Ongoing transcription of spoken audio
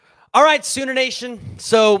All right, Sooner Nation.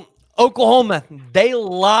 So Oklahoma, they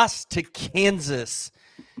lost to Kansas.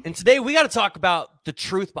 And today we got to talk about the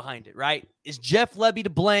truth behind it, right? Is Jeff Lebby to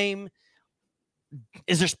blame?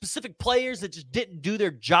 Is there specific players that just didn't do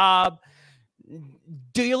their job?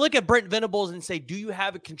 Do you look at Brent Venables and say, do you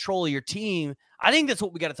have a control of your team? I think that's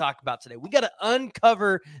what we got to talk about today. We got to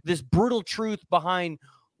uncover this brutal truth behind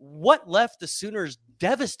what left the Sooners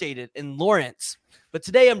devastated in Lawrence. But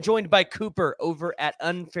today I'm joined by Cooper over at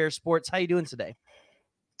Unfair Sports. How you doing today?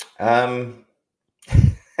 I've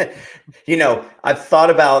thought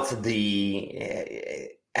about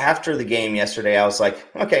after the game yesterday, I was like,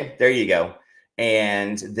 okay, there you go.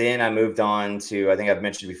 And then I moved on to, I think I've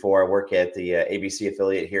mentioned before, I work at the ABC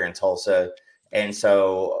affiliate here in Tulsa. And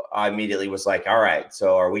so I immediately was like, all right,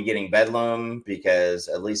 so are we getting Bedlam? Because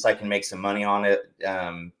at least I can make some money on it,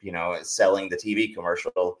 selling the TV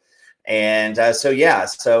commercial. And I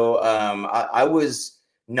was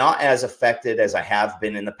not as affected as I have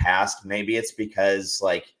been in the past. Maybe it's because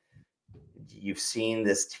you've seen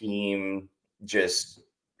this team just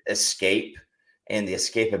escape, and the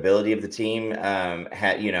escapability of the team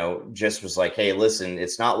just was like, hey, listen,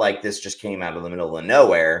 it's not like this just came out of the middle of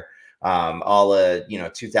nowhere. A la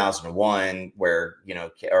 2001 where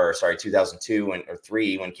 2002 or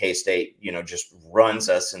 3 when K-State just runs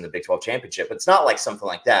us in the Big 12 championship. It's not like something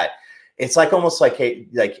like that. It's like almost like, hey,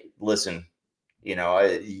 listen,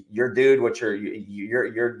 you're due what you're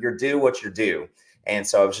due. And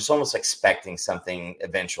so I was just almost expecting something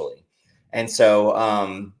eventually. And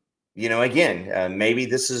so maybe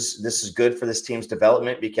this is good for this team's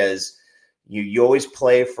development, because you always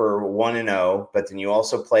play for 1-0, but then you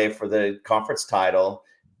also play for the conference title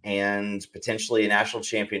and potentially a national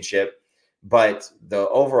championship. But the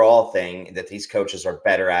overall thing that these coaches are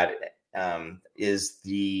better at is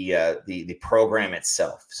the program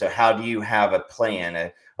itself. So how do you have a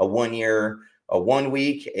plan, a 1 year, a 1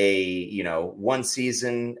 week, a 1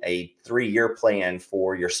 season, a 3-year plan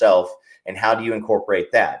for yourself? And how do you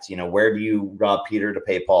incorporate that? Where do you rob Peter to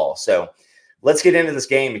pay Paul? So let's get into this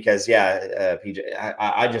game, because PJ,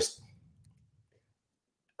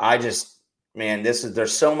 I just, man,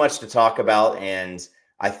 there's so much to talk about. And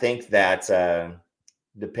I think that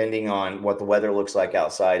depending on what the weather looks like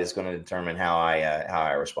outside is going to determine how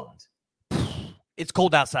I respond. It's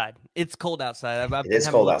cold outside. It's cold outside. I've been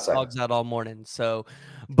having dogs out all morning. So,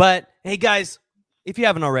 but hey guys, if you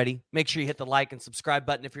haven't already, make sure you hit the like and subscribe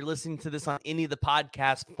button. If you're listening to this on any of the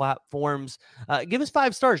podcast platforms, give us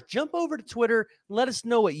 5 stars. Jump over to Twitter. Let us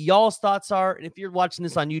know what y'all's thoughts are. And if you're watching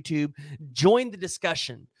this on YouTube, join the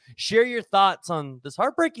discussion. Share your thoughts on this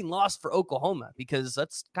heartbreaking loss for Oklahoma, because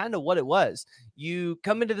that's kind of what it was. You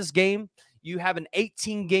come into this game, you have an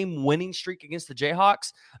 18-game winning streak against the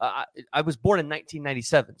Jayhawks. I was born in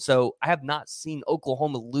 1997, so I have not seen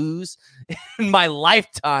Oklahoma lose in my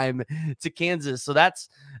lifetime to Kansas. So that's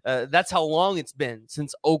how long it's been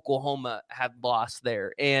since Oklahoma had lost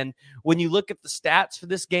there. And when you look at the stats for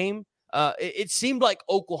this game, it seemed like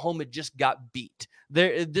Oklahoma just got beat.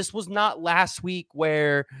 This was not last week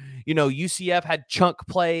where, UCF had chunk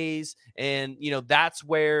plays and, that's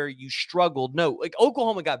where you struggled. No,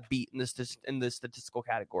 Oklahoma got beat in this statistical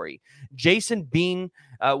category. Jason Bean,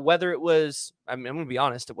 whether it was, I'm going to be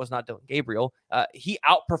honest, it was not Dylan Gabriel. He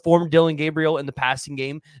outperformed Dylan Gabriel in the passing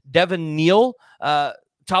game. Devin Neal,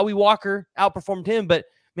 Tawi Walker outperformed him, but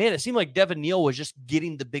man, it seemed like Devin Neal was just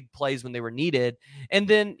getting the big plays when they were needed. And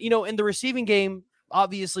then, in the receiving game,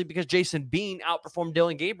 obviously, because Jason Bean outperformed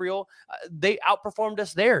Dylan Gabriel, they outperformed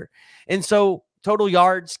us there. And so total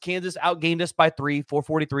yards, Kansas outgained us by 3,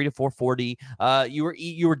 443 to 440.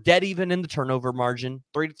 You were dead even in the turnover margin,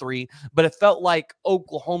 3-3. But it felt like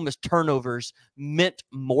Oklahoma's turnovers meant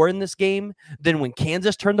more in this game than when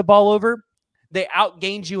Kansas turned the ball over. They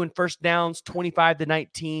outgained you in first downs,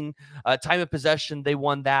 25-19. Time of possession, they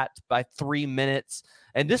won that by 3 minutes.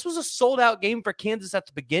 And this was a sold-out game for Kansas at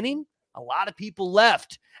the beginning. A lot of people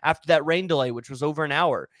left after that rain delay, which was over an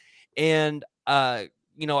hour. And, we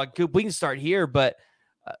can start here, but,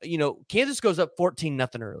 Kansas goes up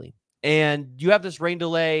 14-0 early. And you have this rain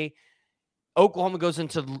delay. Oklahoma goes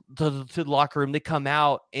into the locker room. They come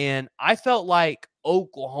out, and I felt like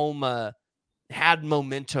Oklahoma had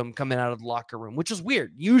momentum coming out of the locker room, which is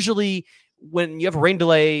weird. Usually when you have a rain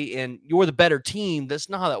delay and you're the better team, that's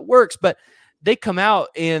not how that works. But they come out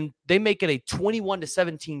and they make it a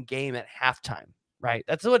 21-17 game at halftime, right?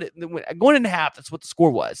 That's what going into half, that's what the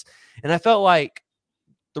score was. And I felt like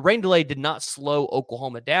the rain delay did not slow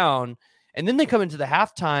Oklahoma down. And then they come into the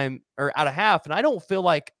halftime or out of half. And I feel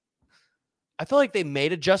like they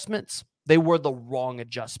made adjustments. They were the wrong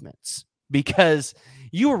adjustments. because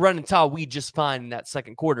you were running Tawee just fine in that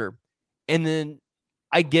second quarter. And then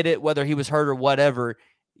I get it, whether he was hurt or whatever,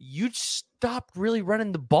 you stopped really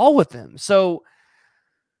running the ball with him. So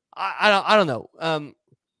I don't know.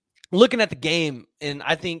 Looking at the game, and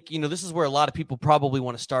I think, this is where a lot of people probably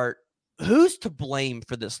want to start. Who's to blame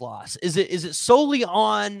for this loss? Is it solely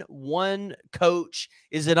on one coach?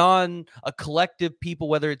 Is it on a collective people,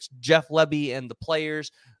 whether it's Jeff Lebby and the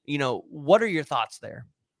players? What are your thoughts there?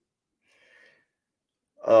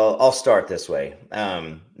 I'll start this way.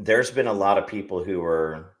 There's been a lot of people who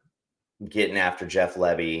were getting after Jeff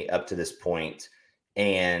Lebby up to this point,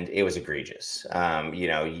 and it was egregious.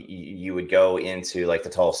 You would go into like the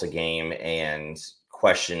Tulsa game and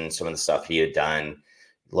question some of the stuff he had done.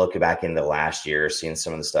 Look back into last year, seeing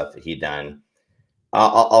some of the stuff that he'd done.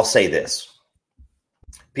 I'll say this,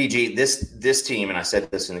 PG, this team, and I said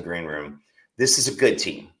this in the green room, this is a good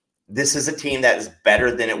team. This is a team that is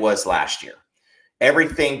better than it was last year.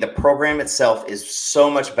 Everything, the program itself is so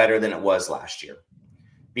much better than it was last year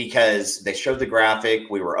because they showed the graphic.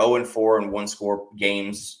 We were 0-4 in one-score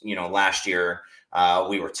games, last year.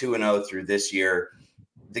 We were 2-0 through this year.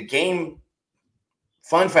 The game,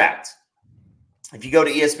 fun fact, if you go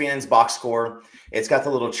to ESPN's box score, it's got the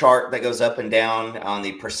little chart that goes up and down on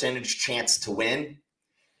the percentage chance to win.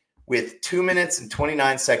 With 2 minutes and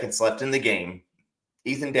 29 seconds left in the game,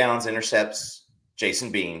 Ethan Downs intercepts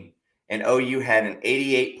Jason Bean, and OU had an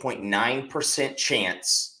 88.9%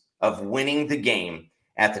 chance of winning the game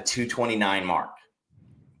at the 2:29 mark.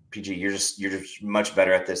 PG, you're just much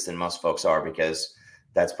better at this than most folks are because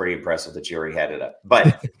that's pretty impressive that you already had it up.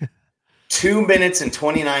 But 2 minutes and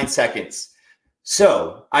 29 seconds.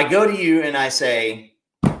 So I go to you and I say,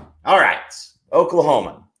 all right,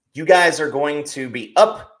 Oklahoma, you guys are going to be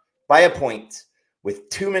up by a point with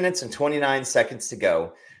 2 minutes and 29 seconds to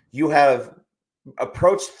go. You have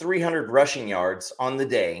approached 300 rushing yards on the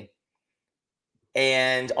day,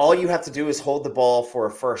 and all you have to do is hold the ball for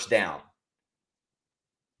a first down.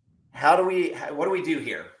 What do we do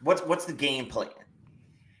here? What's the game plan?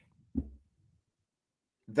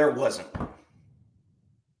 There wasn't one.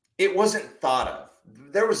 It wasn't thought of.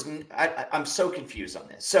 I'm so confused on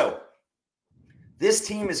this. So this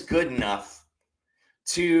team is good enough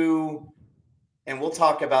to, and we'll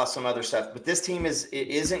talk about some other stuff, but this team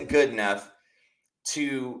isn't good enough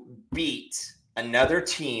to beat another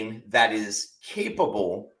team that is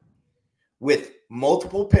capable with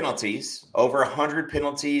multiple penalties, over 100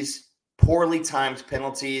 penalties, poorly timed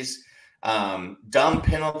penalties, dumb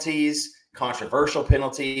penalties, controversial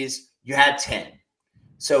penalties. You had 10.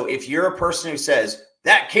 So if you're a person who says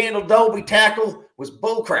that Kendall Dolby tackle was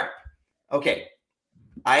bullcrap, okay,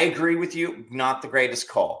 I agree with you, not the greatest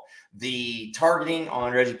call. The targeting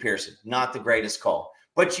on Reggie Pearson, not the greatest call.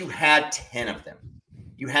 But you had 10 of them.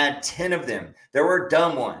 You had 10 of them. There were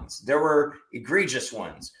dumb ones. There were egregious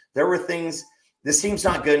ones. There were things. This team's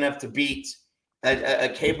not good enough to beat a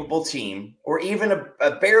capable team or even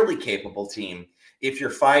a barely capable team if you're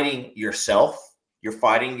fighting yourself, you're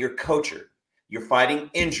fighting your coacher, you're fighting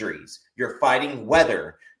injuries, you're fighting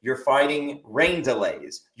weather, you're fighting rain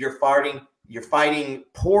delays, you're fighting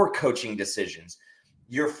poor coaching decisions,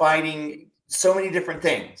 you're fighting so many different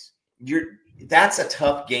things. That's a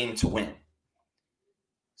tough game to win.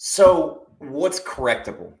 So what's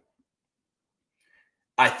correctable?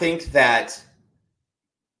 I think that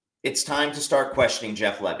it's time to start questioning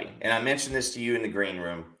Jeff Lebby. And I mentioned this to you in the green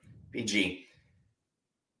room, PG.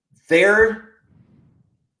 There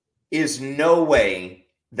is no way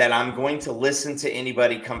that I'm going to listen to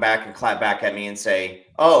anybody come back and clap back at me and say,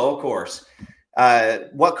 oh, of course.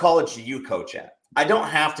 What college do you coach at? I don't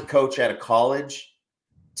have to coach at a college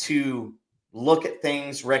to look at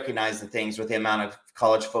things, recognize the things with the amount of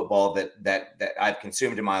college football that I've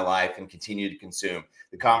consumed in my life and continue to consume,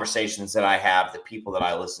 the conversations that I have, the people that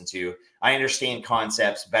I listen to. I understand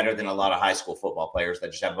concepts better than a lot of high school football players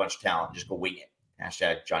that just have a bunch of talent and just go wing it.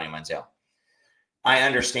 Hashtag Johnny Manziel. I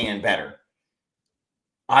understand better.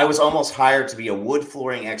 I was almost hired to be a wood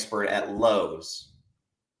flooring expert at Lowe's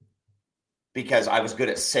because I was good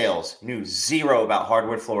at sales, knew zero about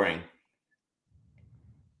hardwood flooring.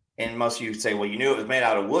 And most of you would say, well, you knew it was made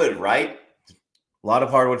out of wood, right? A lot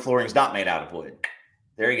of hardwood flooring is not made out of wood.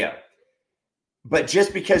 There you go. But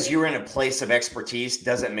just because you're in a place of expertise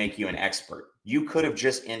doesn't make you an expert. You could have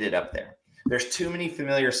just ended up there. There's too many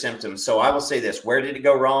familiar symptoms. So I will say this. Where did it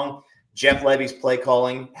go wrong? Jeff Lebby's play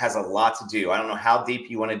calling has a lot to do. I don't know how deep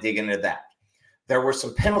you want to dig into that. There were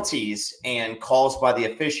some penalties and calls by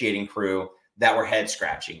the officiating crew that were head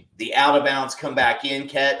scratching. The out of bounds come back in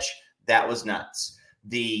catch, that was nuts.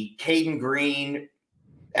 The Caden Green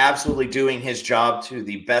absolutely doing his job to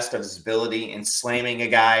the best of his ability and slamming a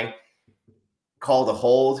guy called a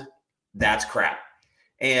hold, that's crap.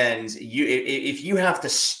 And if you have to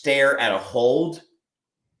stare at a hold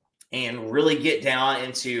and really get down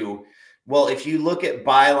into, well, if you look at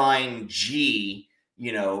byline G,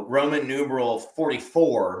 Roman numeral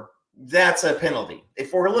 44, that's a penalty.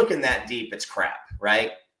 If we're looking that deep, it's crap,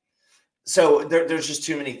 right? So there's just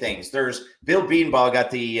too many things. There's Bill Bedenbaugh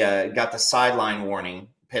got the sideline warning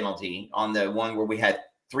penalty on the one where we had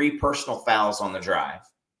 3 personal fouls on the drive.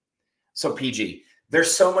 So PG.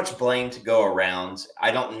 There's so much blame to go around.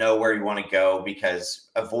 I don't know where you want to go, because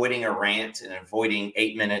avoiding a rant and avoiding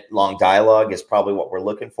 8-minute long dialogue is probably what we're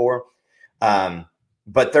looking for.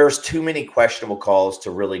 But there's too many questionable calls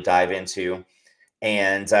to really dive into.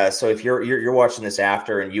 And so if you're watching this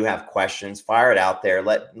after and you have questions, fire it out there.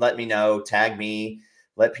 Let me know, tag me,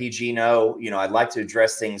 let PG know. I'd like to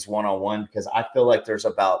address things one-on-one, because I feel like there's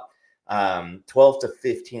about 12 to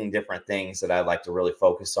 15 different things that I'd like to really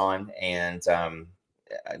focus on. And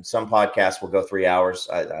some podcasts will go 3 hours.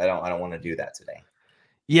 I don't want to do that today.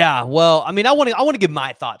 Yeah, well, I want to give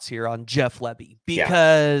my thoughts here on Jeff Lebby,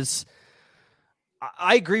 because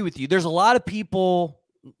I agree with you. There's a lot of people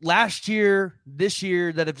last year, this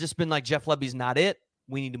year, that have just been like, Jeff Lebby's not it.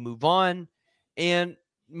 We need to move on. And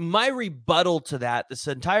my rebuttal to that this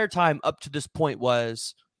entire time up to this point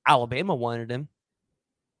was Alabama wanted him.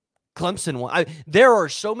 Clemson won. There are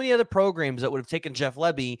so many other programs that would have taken Jeff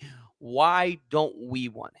Lebby. Why don't we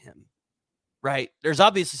want him? Right? There's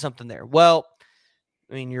obviously something there. Well,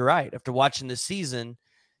 you're right. After watching this season,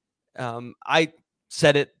 I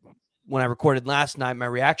said it when I recorded last night, my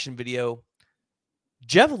reaction video.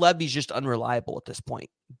 Jeff Lebby's just unreliable at this point,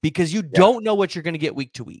 because you don't know what you're going to get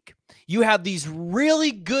week to week. You have these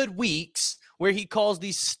really good weeks where he calls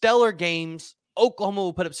these stellar games. Oklahoma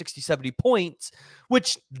will put up 60, 70 points,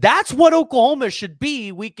 which that's what Oklahoma should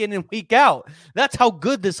be week in and week out. That's how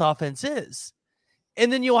good this offense is.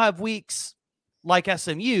 And then you'll have weeks like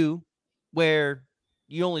SMU where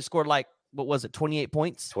you only scored 28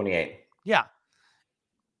 points? 28. Yeah.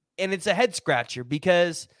 And it's a head scratcher,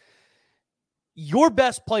 because your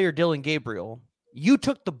best player, Dylan Gabriel, you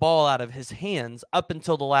took the ball out of his hands up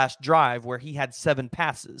until the last drive where he had 7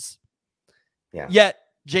 passes. Yeah. Yet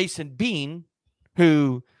Jason Bean,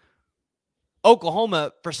 who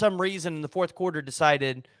Oklahoma, for some reason in the fourth quarter,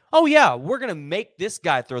 decided, oh, yeah, we're going to make this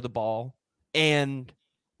guy throw the ball, and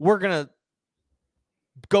we're going to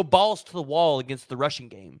go balls to the wall against the rushing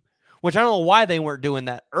game, which I don't know why they weren't doing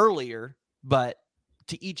that earlier, but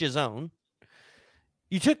to each his own.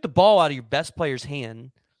 You took the ball out of your best player's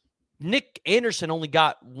hand. Nick Anderson only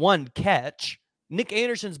got 1 catch. Nick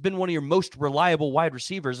Anderson's been one of your most reliable wide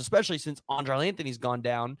receivers, especially since Andre Anthony's gone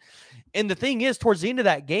down. And the thing is, towards the end of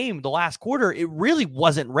that game, the last quarter, it really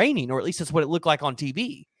wasn't raining, or at least that's what it looked like on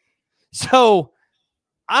TV. So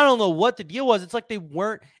I don't know what the deal was. It's like they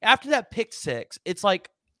weren't, after that pick 6, it's like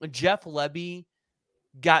Jeff Lebby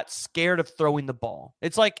got scared of throwing the ball.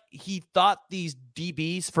 It's like he thought these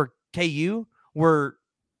DBs for KU were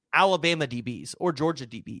Alabama DBs or Georgia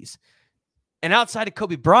DBs. And outside of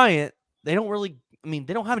Kobe Bryant, they don't really, they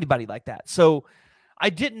don't have anybody like that. So I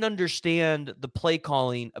didn't understand the play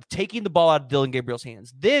calling of taking the ball out of Dylan Gabriel's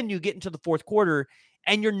hands. Then you get into the fourth quarter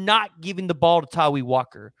and you're not giving the ball to Tawee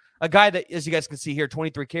Walker, a guy that, as you guys can see here,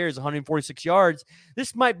 23 carries, 146 yards.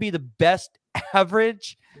 This might be the best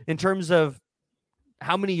average in terms of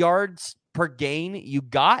how many yards per gain you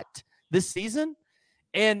got this season.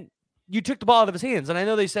 And you took the ball out of his hands. And I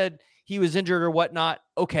know they said he was injured or whatnot.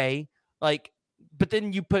 Okay. But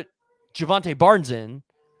then you put Javonte Barnes in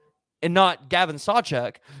and not Gavin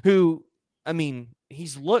Sawchuk, who,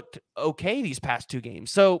 he's looked okay these past 2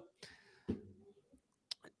 games. So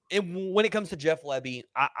when it comes to Jeff Lebby,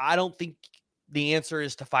 I don't think the answer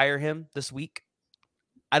is to fire him this week.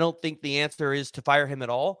 I don't think the answer is to fire him at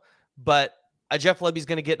all. But Jeff Lebby's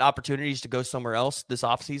going to get opportunities to go somewhere else this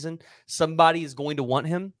offseason. Somebody is going to want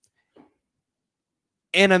him.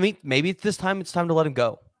 And maybe this time it's time to let him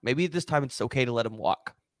go. Maybe this time it's okay to let him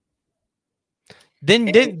walk. Then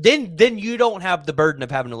you don't have the burden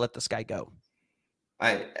of having to let this guy go.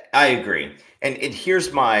 I agree. And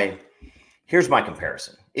here's my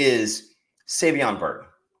comparison is Savion Byrd.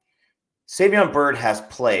 Savion Byrd has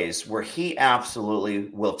plays where he absolutely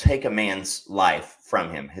will take a man's life from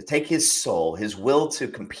him. He'll take his soul, his will to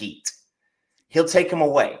compete. He'll take him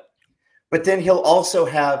away. But then he'll also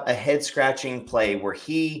have a head-scratching play where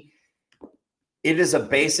it is a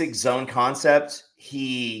basic zone concept.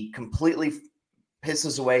 He completely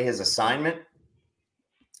pisses away his assignment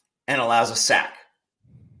and allows a sack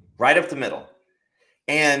right up the middle.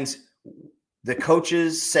 And The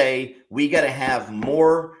coaches say we got to have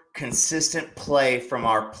more consistent play from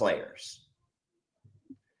our players.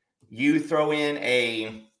 You throw in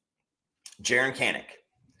a Jaron Kanik.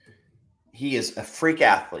 He is a freak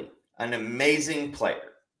athlete, an amazing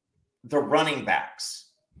player. The running backs,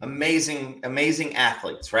 amazing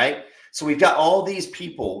athletes, right? So we've got all these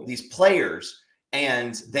people, these players,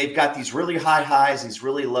 and they've got these really high highs, these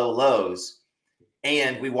really low lows.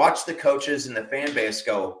 And we watch the coaches and the fan base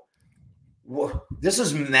go, this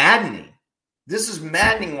is maddening. This is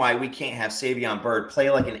maddening why we can't have Savion Byrd play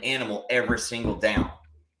like an animal every single down.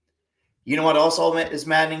 You know what also is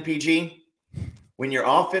maddening, PG? When your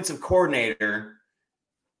offensive coordinator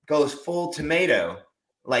goes full tomato,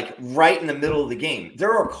 like right in the middle of the game.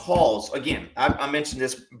 There are calls, again, I mentioned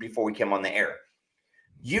this before we came on the air.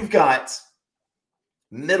 You've got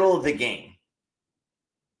middle of the game.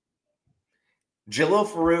 Jalil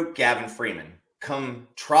Farouk, Gavin Freeman come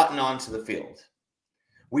trotting onto the field.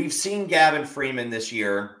 We've seen Gavin Freeman this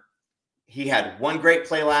year. He had one great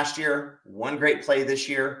play last year, one great play this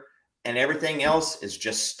year, and everything else is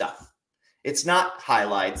just stuff. It's not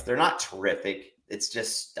highlights. They're not terrific. It's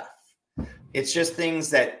just stuff. It's just things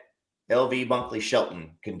that LV Bunkley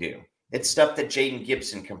Shelton can do. It's stuff that Jaden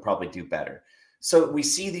Gibson can probably do better. So we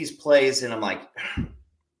see these plays, and I'm like,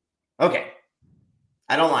 okay,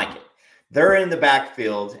 I don't like it. They're in the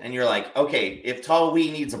backfield, and you're like, okay, if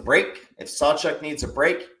Talwee needs a break, if Sawchuk needs a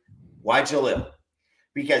break, why Jalil?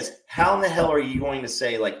 Because how in the hell are you going to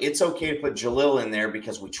say, like, it's okay to put Jalil in there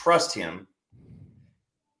because we trust him,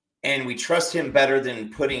 and we trust him better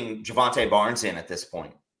than putting Javonte Barnes in at this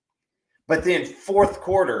point? But then fourth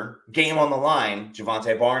quarter, game on the line,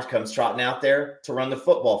 Javonte Barnes comes trotting out there to run the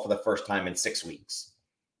football for the first time in 6 weeks.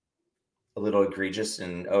 A little egregious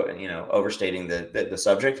and, overstating the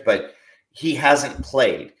subject, but he hasn't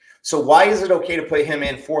played. So why is it okay to put him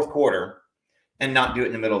in fourth quarter and not do it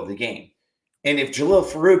in the middle of the game? And if Jalil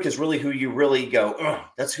Farouk is really who you really go,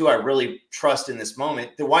 that's who I really trust in this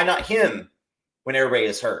moment, then why not him when everybody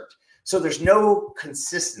is hurt? So there's no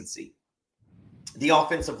consistency. The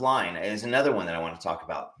offensive line is another one that I want to talk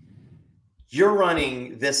about. You're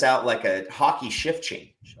running this out like a hockey shift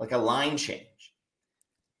change, like a line change.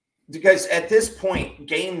 Because at this point,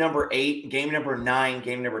 game number 8, game number 9,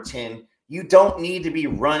 game number 10, you don't need to be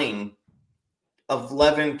running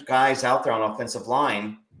 11 guys out there on offensive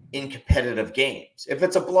line in competitive games. If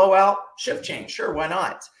it's a blowout, shift change, sure, why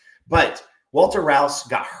not? But Walter Rouse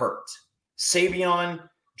got hurt. Savion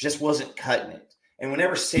just wasn't cutting it. And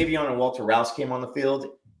whenever Savion and Walter Rouse came on the field,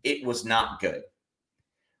 it was not good.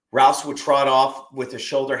 Rouse would trot off with his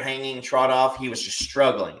shoulder hanging, trot off. He was just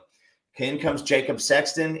struggling. In comes Jacob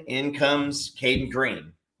Sexton. In comes Caden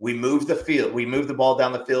Green. We move the field. We move the ball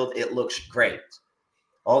down the field. It looks great.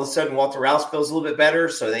 All of a sudden, Walter Rouse feels a little bit better,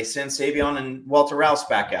 so they send Savion and Walter Rouse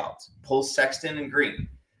back out. Pulls Sexton and Green.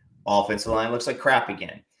 Offensive line looks like crap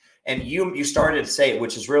again. And you started to say it,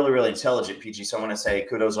 which is really, really intelligent, PG. So I want to say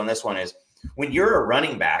kudos on this one is when you're a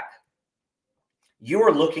running back, you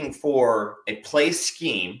are looking for a play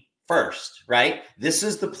scheme first, right? This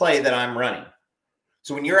is the play that I'm running.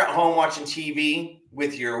 So when you're at home watching TV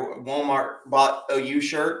with your Walmart bought OU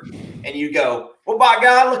shirt and you go, well, by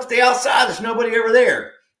God, look at the outside. There's nobody over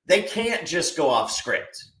there. They can't just go off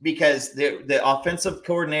script because the offensive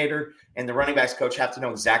coordinator and the running backs coach have to know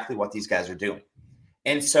exactly what these guys are doing.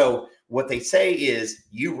 And so what they say is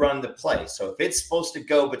you run the play. So if it's supposed to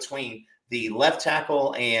go between the left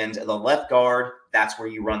tackle and the left guard, that's where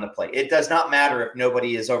you run the play. It does not matter if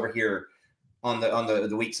nobody is over here on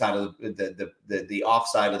the weak side of the off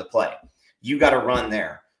side of the play. You got to run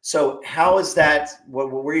there. So how is that? Where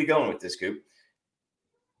are you going with this, Coop?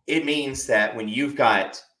 It means that when you've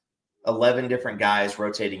got 11 different guys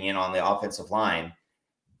rotating in on the offensive line,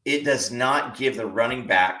 it does not give the running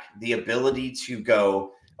back the ability to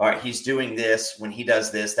go, all right, he's doing this. When he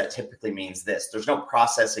does this, that typically means this. There's no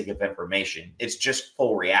processing of information. It's just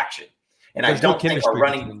full reaction. And I don't think our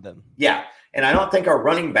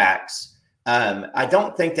running backs, I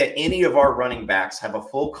don't think that any of our running backs have a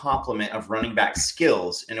full complement of running back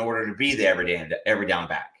skills in order to be the every down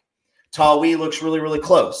back. Talwee looks really, really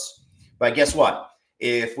close. But guess what?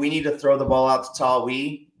 If we need to throw the ball out to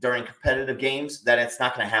Talwee during competitive games, that it's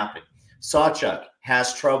not going to happen. Sawchuk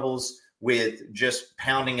has troubles with just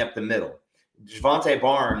pounding up the middle. Javonte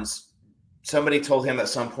Barnes, somebody told him at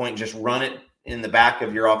some point, just run it in the back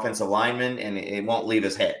of your offensive lineman and it won't leave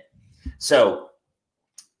his head. So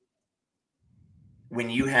when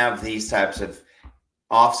you have these types of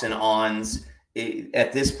offs and ons,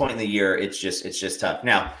 at this point in the year, it's just tough.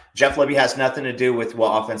 Now, Jeff Lebby has nothing to do with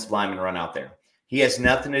what offensive linemen run out there. He has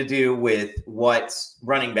nothing to do with what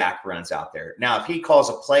running back runs out there. Now, if he calls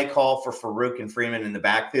a play call for Farouk and Freeman in the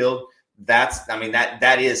backfield,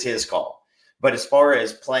 that is his call. But as far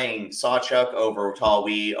as playing Sawchuk over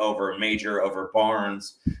Talwee, over Major, over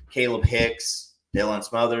Barnes, Caleb Hicks, Dylan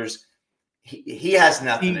Smothers, he has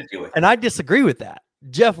nothing to do with it. And I disagree with that.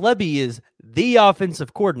 Jeff Lebby is the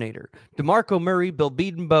offensive coordinator. DeMarco Murray, Bill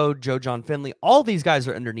Bedenbaugh, Joe John Finley, all these guys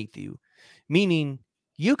are underneath you, meaning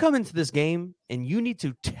you come into this game and you need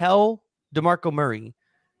to tell DeMarco Murray,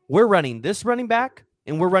 we're running this running back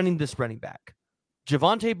and we're running this running back.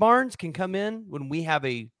 Javonte Barnes can come in when we have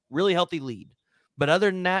a really healthy lead. But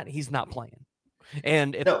other than that, he's not playing.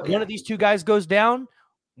 And if one of these two guys goes down,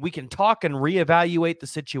 we can talk and reevaluate the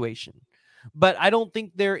situation. But I don't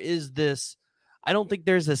think there's this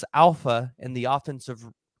alpha in the offensive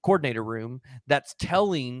coordinator room that's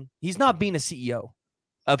telling he's not being a CEO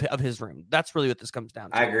of his room. That's really what this comes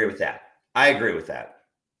down to. I agree with that.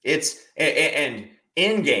 It's and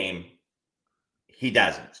in game, he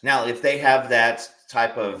doesn't. Now, if they have that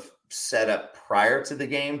type of setup prior to the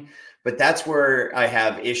game, but that's where I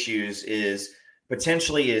have issues is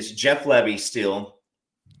Jeff Lebby still.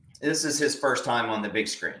 This is his first time on the big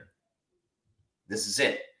screen. This is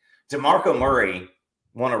it. DeMarco Murray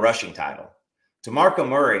won a rushing title. DeMarco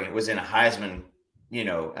Murray was in a Heisman,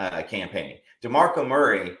 campaign. DeMarco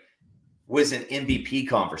Murray was in MVP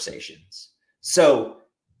conversations. So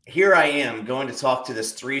here I am going to talk to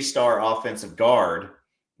this 3-star offensive guard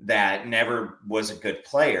that never was a good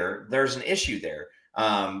player. There's an issue there.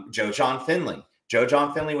 Joe John Finley. Joe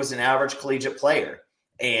John Finley was an average collegiate player,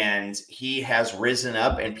 and he has risen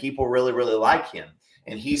up, and people really, really like him.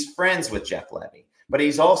 And he's friends with Jeff Lebby, but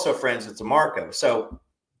he's also friends with DeMarco. So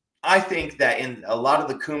I think that in a lot of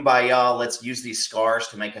the kumbaya, let's use these scars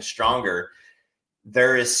to make us stronger.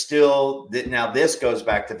 There is still that. Now this goes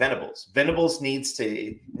back to Venables. Venables needs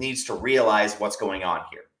to realize what's going on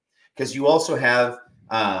here, because you also have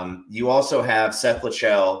Seth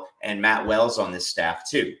Lachelle and Matt Wells on this staff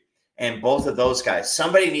too, and both of those guys.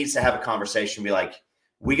 Somebody needs to have a conversation, be like,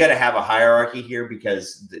 we got to have a hierarchy here,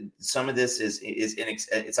 because some of this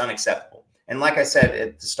it's unacceptable. And like I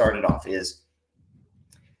said to start it off, is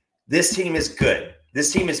this team is good.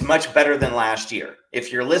 This team is much better than last year.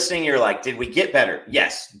 If you're listening, you're like, did we get better?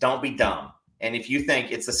 Yes. Don't be dumb. And if you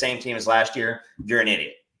think it's the same team as last year, you're an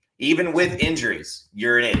idiot. Even with injuries,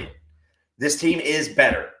 you're an idiot. This team is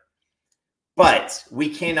better. But we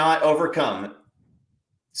cannot overcome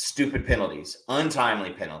stupid penalties,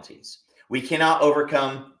 untimely penalties. We cannot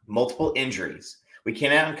overcome multiple injuries. We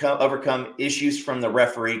cannot overcome issues from the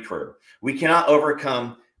referee crew. We cannot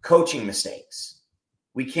overcome coaching mistakes.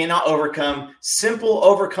 We cannot overcome simple,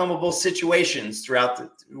 overcomable situations throughout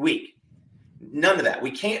the week. None of that.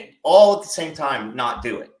 We can't all at the same time not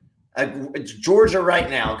do it. Georgia right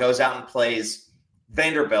now goes out and plays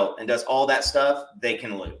Vanderbilt and does all that stuff, they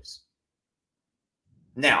can lose.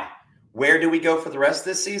 Now, where do we go for the rest of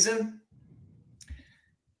this season?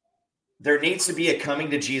 There needs to be a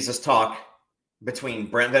coming to Jesus talk between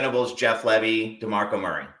Brent Venables, Jeff Lebby, DeMarco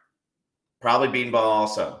Murray. Probably Bedenbaugh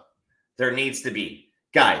also. There needs to be.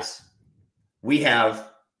 Guys, we have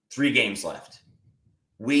 3 games left.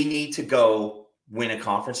 We need to go win a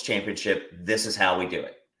conference championship. This is how we do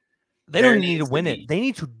it. They don't need to win it. They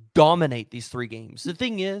need to dominate these 3 games. The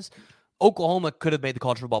thing is, Oklahoma could have made the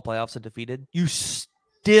college football playoffs and defeated. You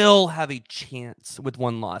still have a chance with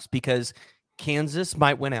 1 loss, because Kansas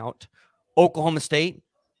might win out. Oklahoma State,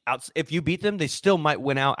 if you beat them, they still might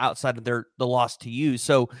win out outside of the loss to you.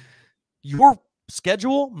 So your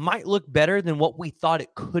schedule might look better than what we thought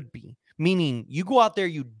it could be. Meaning, you go out there,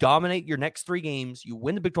 you dominate your next 3 games, you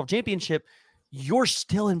win the Big 12 championship, you're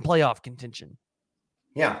still in playoff contention.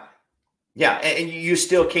 Yeah. Yeah, and you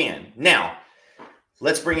still can. Now,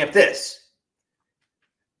 let's bring up this.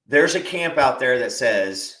 There's a camp out there that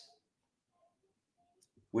says,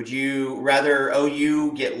 would you rather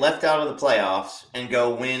OU get left out of the playoffs and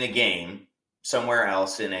go win a game somewhere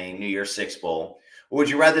else in a New Year's Six Bowl? Or would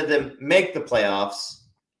you rather them make the playoffs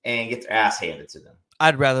and get their ass handed to them?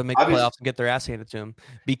 I'd rather make the playoffs and get their ass handed to them,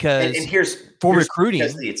 because here's recruiting.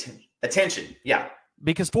 Because the attention. Yeah.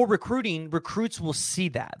 Because for recruiting, recruits will see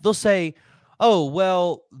that. They'll say, oh,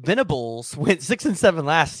 well, Venables went 6-7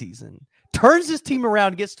 last season, turns his team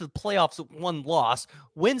around, gets to the playoffs with 1 loss,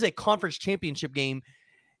 wins a conference championship game.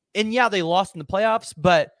 And yeah, they lost in the playoffs,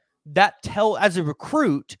 but as a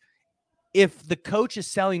recruit, if the coach is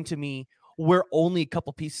selling to me, we're only a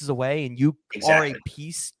couple pieces away and you are a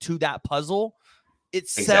piece to that puzzle, it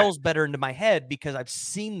sells better into my head, because I've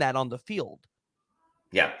seen that on the field.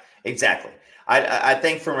 Yeah. exactly. I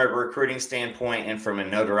think from a recruiting standpoint and from a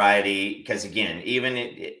notoriety, because again,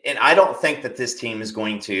 and I don't think that this team is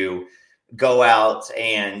going to go out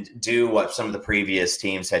and do what some of the previous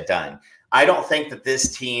teams had done. I don't think that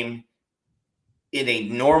this team in a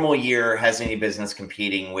normal year has any business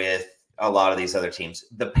competing with a lot of these other teams.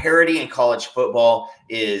 The parity in college football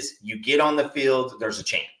is you get on the field, there's a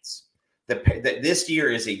chance. This year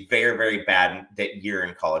is a very, very bad year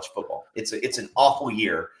in college football. It's an awful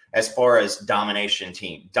year as far as dominant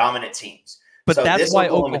teams. But so that's why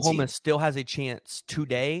Oklahoma still has a chance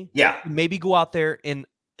today. Yeah. Maybe go out there, and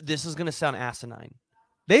this is going to sound asinine.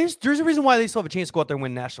 There's a reason why they still have a chance to go out there and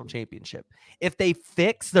win a national championship. If they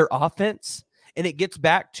fix their offense and it gets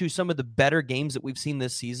back to some of the better games that we've seen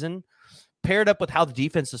this season, paired up with how the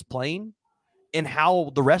defense is playing and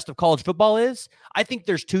how the rest of college football is, I think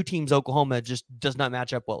there's two teams Oklahoma just does not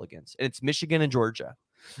match up well against, and it's Michigan and Georgia.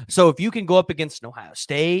 So if you can go up against an Ohio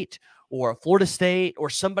State or a Florida State or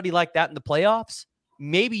somebody like that in the playoffs,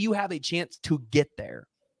 maybe you have a chance to get there.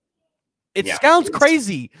 It sounds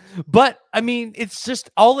crazy, but I mean, it's just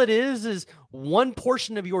all it is one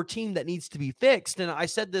portion of your team that needs to be fixed. And I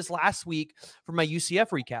said this last week for my UCF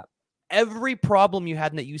recap. Every problem you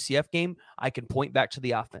had in that UCF game, I can point back to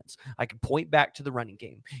the offense. I can point back to the running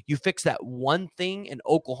game. You fix that one thing, and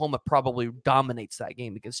Oklahoma probably dominates that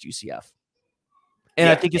game against UCF. And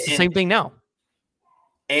I think it's the same thing now.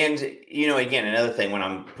 And, again, another thing when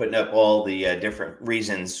I'm putting up all the different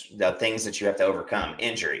reasons, the things that you have to overcome,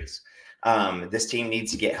 injuries, this team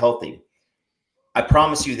needs to get healthy. I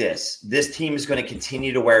promise you this team is going to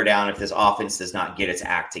continue to wear down if this offense does not get its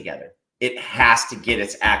act together. It has to get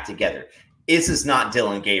its act together. This is not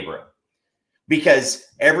Dylan Gabriel, because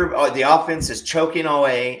the offense is choking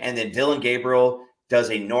away, and then Dylan Gabriel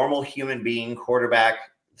does a normal human being quarterback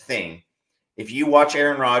thing. If you watch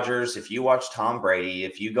Aaron Rodgers, if you watch Tom Brady,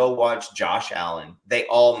 if you go watch Josh Allen, they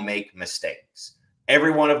all make mistakes.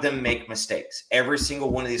 Every one of them make mistakes. Every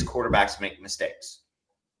single one of these quarterbacks make mistakes.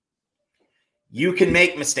 You can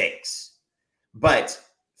make mistakes, but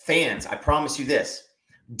fans, I promise you this,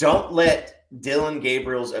 don't let Dylan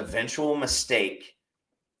Gabriel's eventual mistake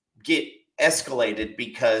get escalated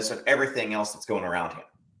because of everything else that's going around him.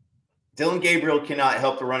 Dylan Gabriel cannot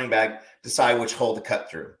help the running back decide which hole to cut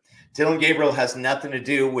through. Dylan Gabriel has nothing to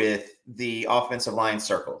do with the offensive line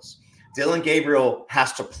circles. Dylan Gabriel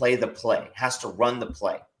has to play the play, has to run the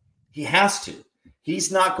play. He has to. He's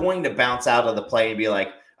not going to bounce out of the play and be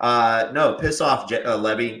like, no, piss off,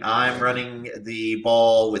 Lebby. I'm running the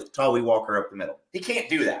ball with Tawee Walker up the middle. He can't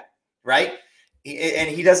do that, right? And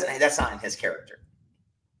he doesn't. That's not in his character.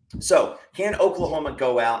 So can Oklahoma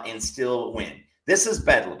go out and still win? This is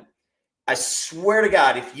Bedlam. I swear to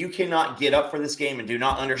God, if you cannot get up for this game and do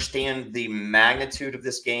not understand the magnitude of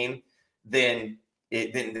this game, then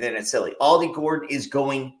it's silly. Ollie Gordon is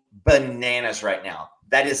going bananas right now.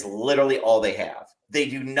 That is literally all they have. They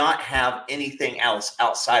do not have anything else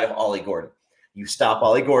outside of Ollie Gordon. You stop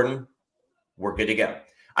Ollie Gordon, we're good to go.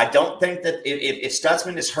 I don't think that if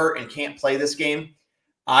Stutzman is hurt and can't play this game,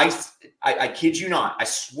 I kid you not, I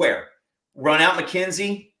swear, run out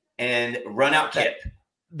McKenzie and run out Kip.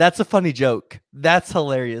 That's a funny joke. That's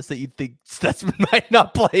hilarious that you think Stutzman might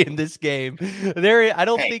not play in this game. I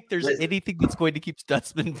don't think there's anything that's going to keep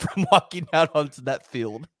Stutzman from walking out onto that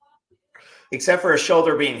field. Except for a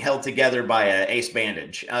shoulder being held together by an ace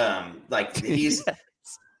bandage. Yes.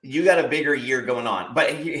 You got a bigger year going on.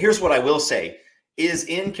 But here's what I will say is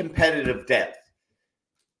in competitive depth,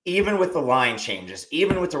 even with the line changes,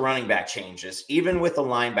 even with the running back changes, even with the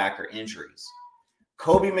linebacker injuries,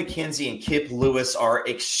 Kobe McKenzie and Kip Lewis are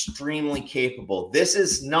extremely capable. This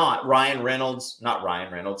is not Ryan Reynolds.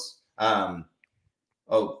 Help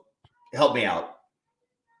me out.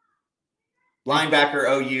 Linebacker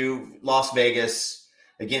OU, Las Vegas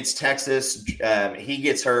against Texas. He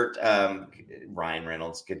gets hurt. Ryan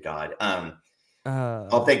Reynolds, good God.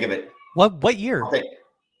 I'll think of it. What year?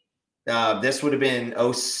 This would have been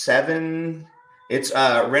 07. It's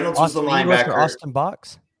Reynolds was the linebacker. Austin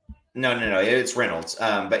Box? No. It's Reynolds.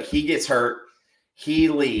 But he gets hurt. He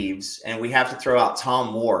leaves, and we have to throw out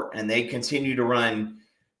Tom Wart, and they continue to run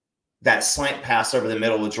that slant pass over the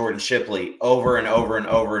middle with Jordan Shipley over and over and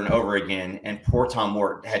over and over again. And poor Tom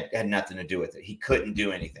Wart had nothing to do with it. He couldn't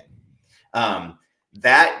do anything.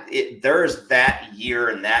 There's that year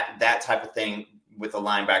and that type of thing with the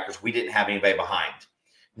linebackers. We didn't have anybody behind.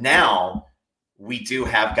 Now we do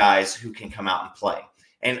have guys who can come out and play.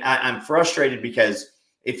 And I'm frustrated because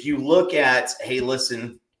if you look at, hey,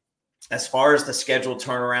 listen, as far as the schedule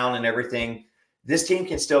turnaround and everything, this team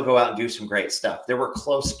can still go out and do some great stuff. There were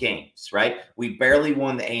close games, right? We barely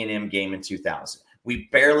won the A&M game in 2000. We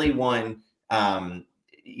barely won.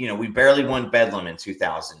 We barely won Bedlam in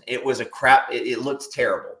 2000. It was a crap. It looked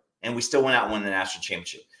terrible, and we still went out and won the national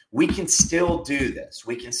championship. We can still do this.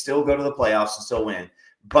 We can still go to the playoffs and still win.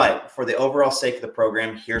 But for the overall sake of the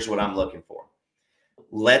program, here's what I'm looking for.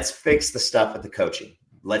 Let's fix the stuff with the coaching.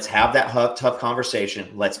 Let's have that tough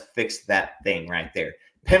conversation. Let's fix that thing right there.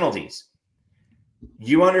 Penalties.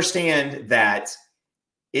 You understand that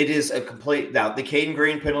it is a complete – now, the Caden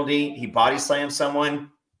Green penalty, he body slammed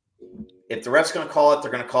someone. If the ref's going to call it,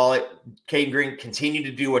 they're going to call it. Caden Green, continue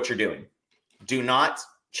to do what you're doing. Do not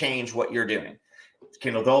change what you're doing.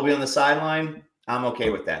 Kendall Dolby on the sideline, I'm okay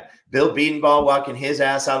with that. Bill Beadenball walking his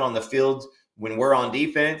ass out on the field when we're on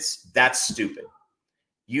defense, that's stupid.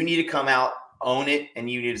 You need to come out, own it, and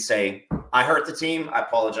you need to say, I hurt the team. I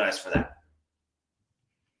apologize for that.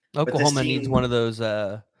 Oklahoma needs one of those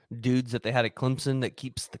dudes that they had at Clemson that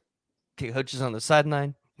keeps the coaches on the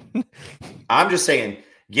sideline. I'm just saying,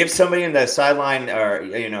 give somebody in the sideline or,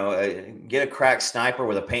 get a crack sniper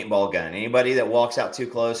with a paintball gun. Anybody that walks out too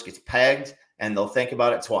close gets pegged, and they'll think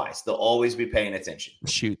about it twice. They'll always be paying attention.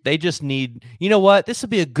 Shoot, they just need, you know what? This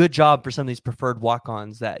would be a good job for some of these preferred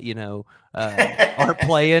walk-ons that, aren't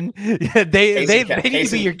playing. they need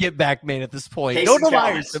to be your get-back man at this point. Don't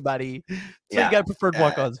hire somebody. So you got preferred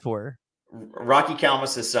walk-ons for. Rocky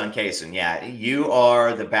Kalmus' son, Kaysen. Yeah, you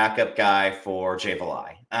are the backup guy for Jay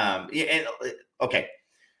Valai. Okay.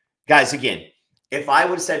 Guys, again, if I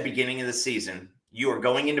would have said beginning of the season, you are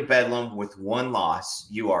going into Bedlam with one loss.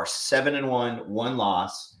 You are 7-1, one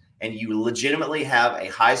loss, and you legitimately have a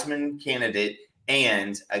Heisman candidate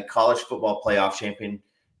and a college football playoff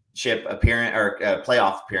championship appearance or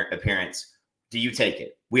playoff appearance. Do you take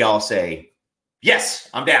it? We all say, yes,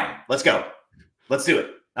 I'm down. Let's go. Let's do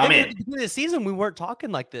it. I'm in. At the beginning of the season, we weren't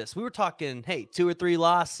talking like this. We were talking, hey, 2 or 3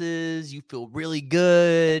 losses. You feel really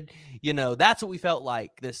good. That's what we felt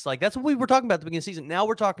like. That's what we were talking about at the beginning of the season. Now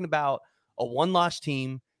we're talking about a one-loss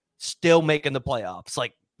team still making the playoffs.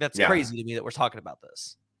 That's crazy to me that we're talking about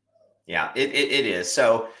this. Yeah, it is.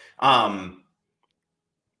 So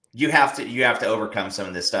you have to overcome some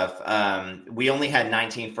of this stuff. We only had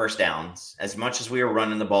 19 first downs. As much as we were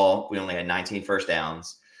running the ball, we only had 19 first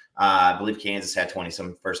downs. I believe Kansas had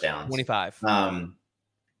 20-some first downs. 25.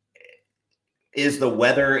 Is the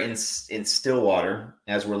weather in Stillwater,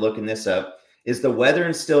 as we're looking this up, is the weather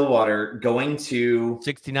in Stillwater going to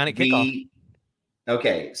 69 at kickoff?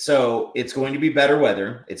 Okay, so it's going to be better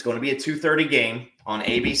weather. It's going to be a 2:30 game on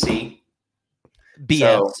ABC.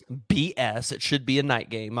 BS. It should be a night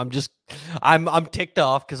game. I'm ticked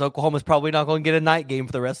off because Oklahoma's probably not going to get a night game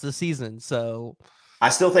for the rest of the season. So I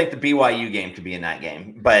still think the BYU game could be a night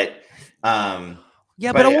game, but but I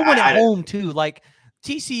want it at home too. Like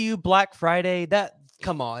TCU Black Friday.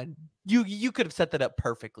 Come on, you could have set that up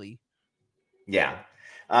perfectly. Yeah.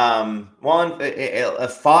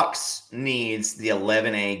 Fox needs the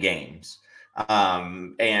 11A games.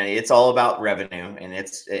 And it's all about revenue,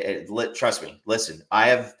 and trust me, listen,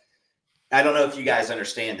 I don't know if you guys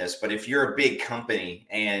understand this, but if you're a big company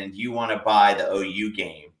and you want to buy the OU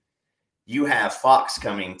game, you have Fox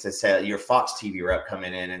coming to say, your Fox TV rep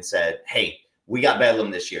coming in and said, hey, we got Bedlam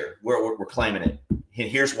this year. We're claiming it. And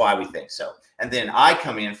here's why we think so. And then I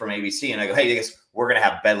come in from ABC and I go, hey, guys, we're going to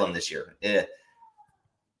have Bedlam this year. That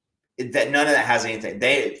none of that has anything.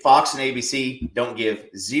 Fox and ABC don't give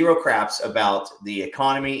zero craps about the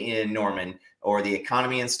economy in Norman or the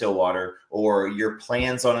economy in Stillwater or your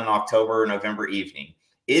plans on an October or November evening.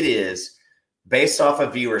 It is based off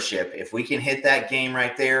of viewership. If we can hit that game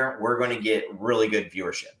right there, we're going to get really good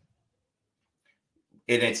viewership.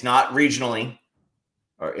 And it's not regionally,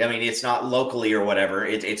 it's not locally or whatever.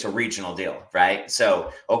 It's a regional deal, right?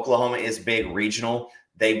 So Oklahoma is big regional.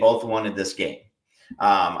 They both wanted this game.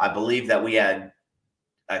 I believe that we had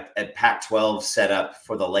a Pac-12 set up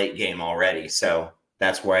for the late game already. So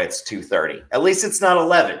that's why it's 2:30. At least it's not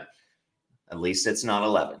 11.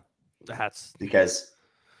 That's because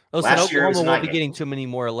last year Oklahoma won't be getting too many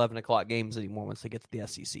more 11 o'clock games anymore once they get to the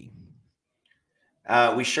SEC.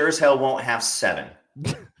 We sure as hell won't have 7.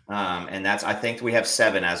 And I think we have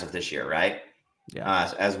 7 as of this year, right?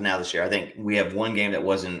 Yeah. As of now this year, I think we have one game that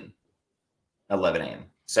wasn't 11 a.m.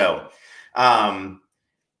 So,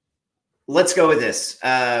 let's go with this.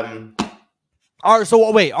 So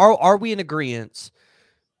wait, are we in agreement?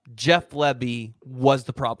 Jeff Lebby was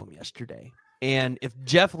the problem yesterday. And if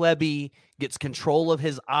Jeff Lebby gets control of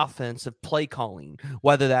his offensive play calling,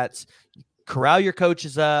 whether that's corral your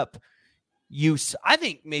coaches up, I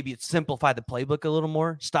think maybe it's simplify the playbook a little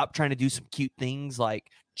more. Stop trying to do some cute things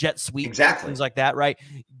like jet sweep, exactly. things like that, right?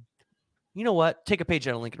 you know what? Take a page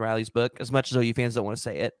out of Lincoln Riley's book, as much as OU fans don't want to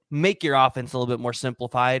say it. Make your offense a little bit more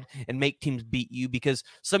simplified and make teams beat you, because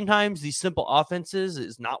sometimes these simple offenses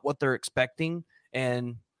is not what they're expecting.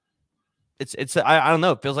 And I don't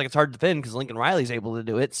know. It feels like it's hard to defend because Lincoln Riley's able to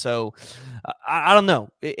do it. So I don't know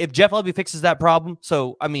if Jeff Lebby fixes that problem.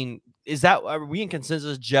 So, I mean, are we in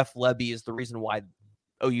consensus Jeff Lebby is the reason why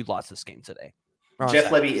OU lost this game today?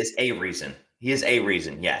 Jeff Lebby is a reason. He is a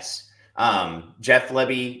reason. Yes. Jeff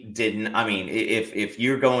Lebby didn't. I mean, if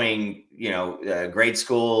you're going, grade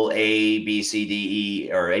school A, B, C, D,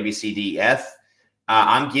 E, or A, B, C, D, F,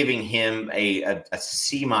 I'm giving him a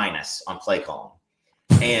C- on play calling.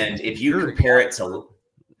 And if you compare it to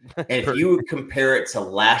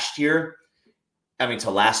last year,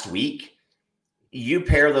 to last week, you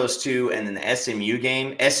pair those two, and then the SMU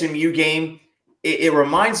game, it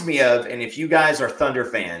reminds me of, and if you guys are Thunder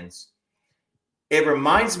fans, it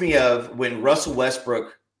reminds me of when Russell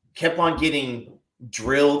Westbrook kept on getting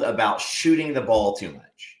drilled about shooting the ball too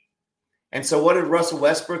much. And so what did Russell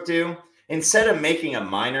Westbrook do? Instead of making a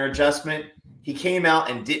minor adjustment, he came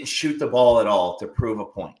out and didn't shoot the ball at all to prove a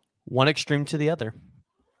point. One extreme to the other.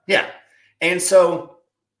 Yeah. And so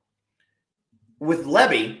with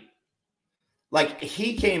Lebby,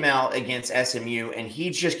 he came out against SMU and he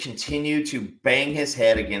just continued to bang his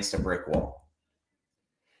head against a brick wall.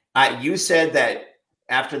 You said that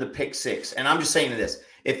after the pick six, and I'm just saying this,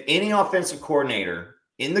 if any offensive coordinator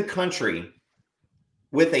in the country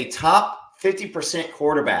with a top 50%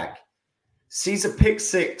 quarterback sees a pick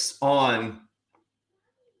six on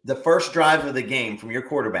the first drive of the game from your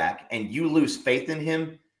quarterback and you lose faith in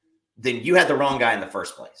him, then you had the wrong guy in the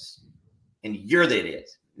first place. And you're the idiot,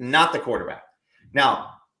 not the quarterback.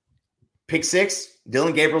 Now, pick six,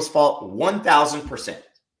 Dylan Gabriel's fault, 1,000%.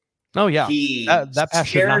 Oh, yeah. He that pass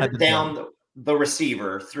stared down the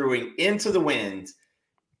receiver, threw him into the wind,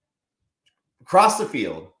 across the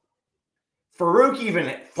field. Farouk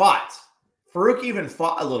even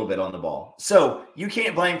fought a little bit on the ball. So you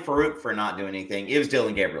can't blame Farouk for not doing anything. It was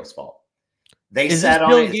Dylan Gabriel's fault. Is this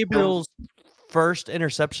Dylan Gabriel's first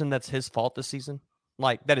interception that's his fault this season?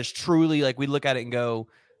 That is truly, we look at it and go,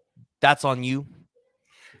 that's on you?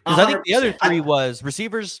 Because I think the other three was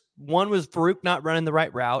receivers. One was Farouk not running the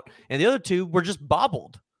right route, and the other two were just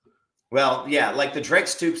bobbled. Well, yeah, the Drake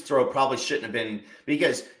Stoops throw probably shouldn't have been,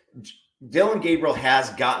 because Dylan Gabriel has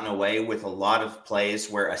gotten away with a lot of plays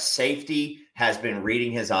where a safety has been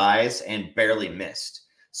reading his eyes and barely missed.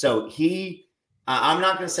 So I'm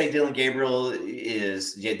not going to say Dylan Gabriel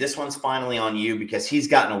this one's finally on you, because he's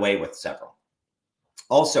gotten away with several.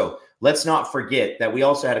 Also, let's not forget that we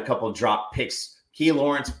also had a couple of drop picks. Key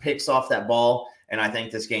Lawrence picks off that ball, and I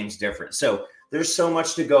think this game's different. So there's so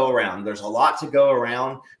much to go around. There's a lot to go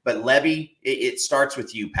around. But Lebby, it starts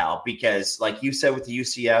with you, pal, because like you said with the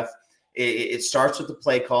UCF, it starts with the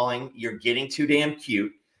play calling. You're getting too damn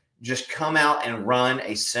cute. Just come out and run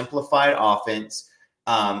a simplified offense.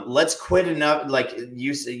 Let's quit enough.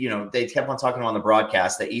 They kept on talking on the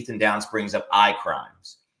broadcast that Ethan Downs brings up eye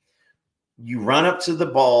crimes. You run up to the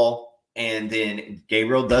ball, and then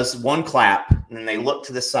Gabriel does one clap, and then they look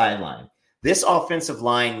to the sideline. This offensive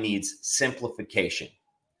line needs simplification.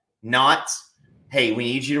 Not, hey, we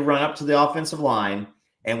need you to run up to the offensive line,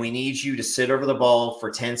 and we need you to sit over the ball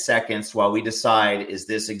for 10 seconds while we decide, is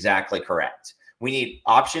this exactly correct? We need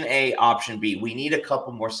option A, option B. We need a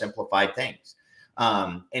couple more simplified things.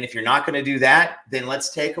 And if you're not going to do that, then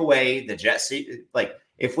let's take away the jet sweep.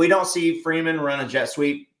 If we don't see Freeman run a jet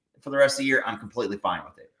sweep for the rest of the year, I'm completely fine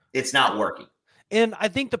with it. It's not working. And I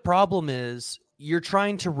think the problem is you're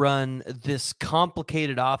trying to run this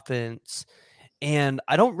complicated offense, and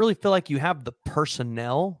I don't really feel like you have the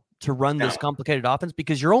personnel to run this complicated offense,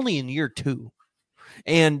 because you're only in year 2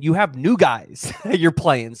 and you have new guys you're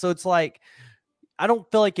playing. So it's I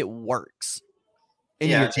don't feel like it works.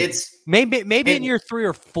 It's maybe in year 3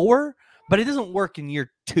 or 4, but it doesn't work in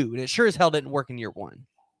year 2, and it sure as hell didn't work in year 1.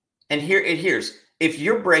 And here's if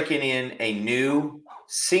you're breaking in a new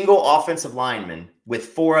single offensive lineman with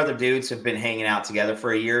 4 other dudes who've been hanging out together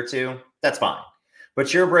for a year or 2, that's fine.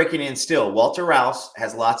 But you're breaking in still. Walter Rouse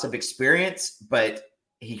has lots of experience, but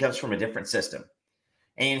he comes from a different system,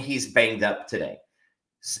 and he's banged up today.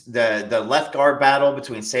 The left guard battle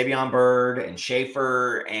between Savion Byrd and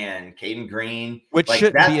Schaefer and Caden Green, which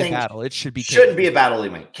shouldn't be a battle. It shouldn't be a battle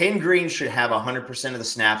anyway. Caden Green should have 100% of the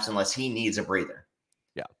snaps unless he needs a breather.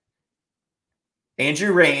 Yeah.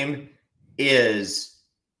 Andrew Raym is,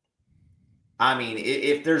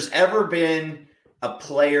 if there's ever been a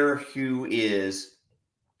player who is,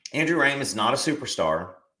 Andrew Raym is not a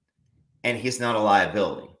superstar, and he's not a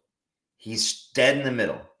liability. He's dead in the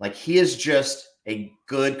middle. He is just a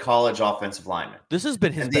good college offensive lineman. This has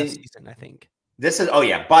been his best season, I think. This is, oh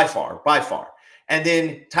yeah, by far. And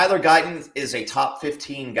then Tyler Guyton is a top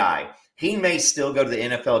 15 guy. He may still go to the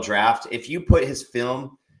NFL draft. If you put his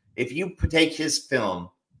film, if you take his film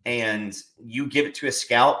and you give it to a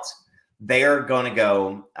scout, they are going to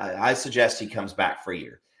go. I suggest he comes back for a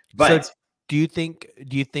year. But so do you think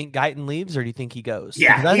Guyton leaves, or do you think he goes?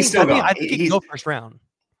 Yeah, he's still gone. I think he can go first round.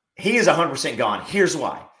 He is 100% gone. Here's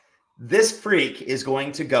why. This freak is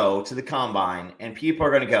going to go to the combine, and people are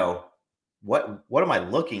going to go, what am I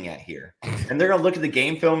looking at here? And they're going to look at the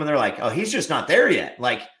game film, and they're like, oh, he's just not there yet.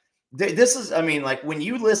 Like, this is, I mean, like when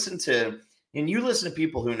you listen to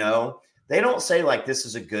people who know, they don't say like this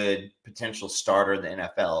is a good potential starter in the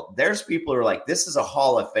NFL. There's people who are like, this is a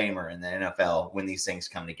Hall of Famer in the NFL when these things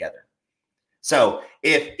come together. So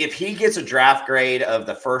if he gets a draft grade of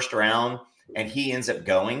the first round and he ends up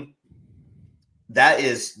going, that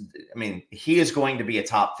is, I mean, he is going to be a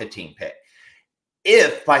top 15 pick.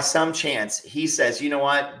 If by some chance he says, you know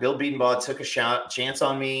what, Bill Bedenbaugh took a chance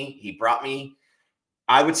on me, he brought me,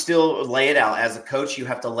 I would still lay it out. As a coach, you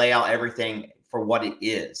have to lay out everything for what it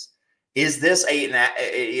is. Is this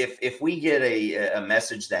if we get a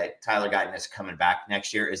message that Tyler Guyton is coming back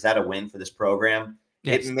next year, is that a win for this program?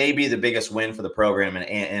 Yes. It may be the biggest win for the program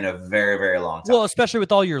in a very, very long time. Well, especially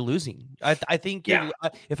with all you're losing. I think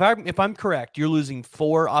if I'm correct, you're losing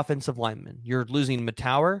 4 offensive linemen. You're losing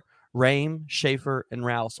Matauer, Rame, Schaefer, and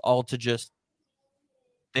Rouse, all to just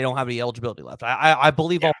they don't have any eligibility left. I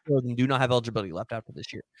believe all 4 of them do not have eligibility left after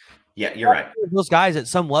this year. Yeah, you're right. Those guys at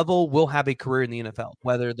some level will have a career in the NFL,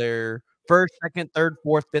 whether they're first, second, third,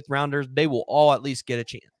 fourth, fifth rounders. They will all at least get a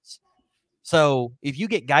chance. So if you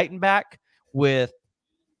get Guyton back with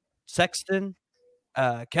Sexton,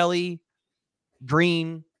 Kelly,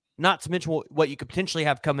 Green, not to mention what you could potentially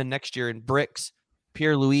have coming next year in Bricks,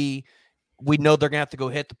 Pierre-Louis. We know they're going to have to go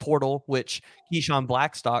hit the portal, which Keyshawn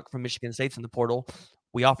Blackstock from Michigan State's in the portal.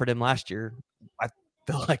 We offered him last year. I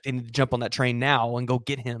feel like they need to jump on that train now and go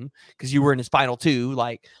get him because you were in his final 2.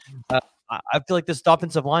 Like, I feel like this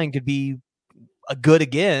offensive line could be a good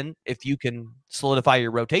again if you can solidify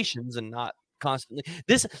your rotations and not constantly.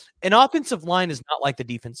 An offensive line is not like the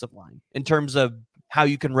defensive line in terms of how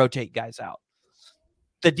you can rotate guys out.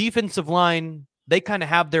 The defensive line, they kind of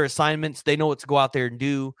have their assignments. They know what to go out there and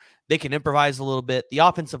do. They can improvise a little bit. The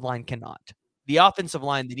offensive line cannot. The offensive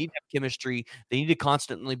line, they need to have chemistry. They need to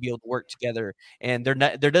constantly be able to work together. And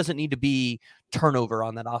there doesn't need to be turnover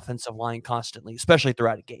on that offensive line constantly, especially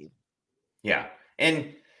throughout a game. Yeah.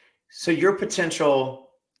 And so your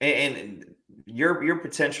potential and your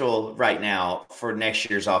potential right now for next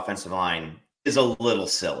year's offensive line is a little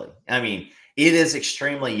silly. I mean, it is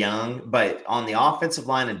extremely young, but on the offensive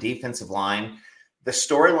line and defensive line, the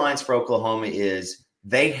storylines for Oklahoma is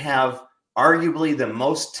they have arguably the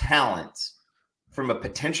most talent from a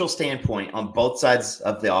potential standpoint on both sides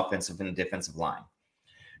of the offensive and defensive line.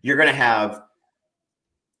 You're going to have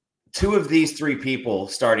 2 of these 3 people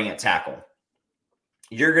starting at tackle.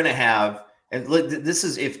 You're going to have, and this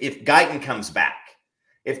is if Guyton comes back.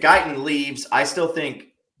 If Guyton leaves, I still think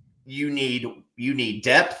you need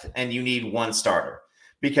depth and you need one starter.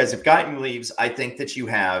 Because if Guyton leaves, I think that you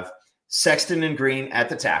have Sexton and Green at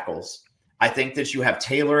the tackles. I think that you have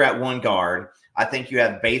Taylor at one guard. I think you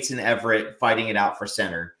have Bates and Everett fighting it out for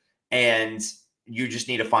center. And you just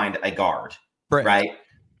need to find a guard, right?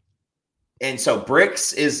 And so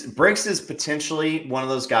Bricks is potentially one of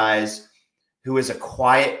those guys who is a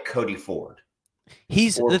quiet Cody Ford.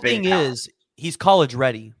 He's college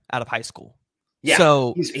ready out of high school. Yeah.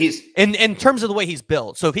 So he's in terms of the way he's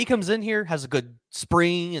built. So if he comes in here, has a good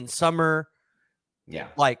spring and summer,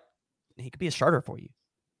 like he could be a starter for you.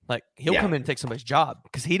 Like he'll come in and take somebody's job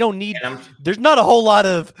because he don't need. There's not a whole lot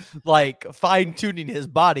of like fine tuning his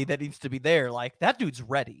body that needs to be there. Like that dude's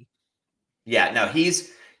ready. Yeah. No,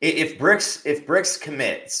 if Bricks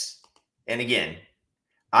commits, and again,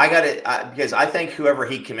 I got it because I think whoever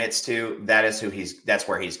he commits to, that's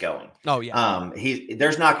where he's going. Oh yeah.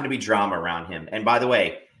 There's not going to be drama around him. And by the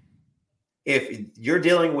way, if you're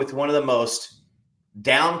dealing with one of the most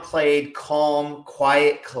downplayed, calm,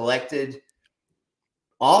 quiet, collected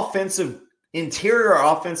interior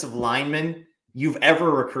offensive lineman you've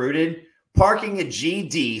ever recruited, parking a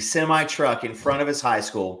GD semi truck in front of his high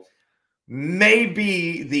school may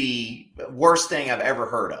be the worst thing I've ever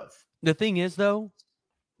heard of. The thing is, though,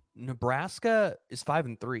 Nebraska is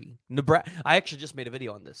 5-3. I actually just made a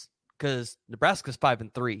video on this because Nebraska's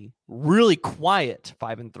 5-3, really quiet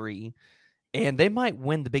 5-3, and they might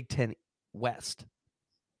win the Big Ten West.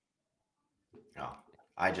 No,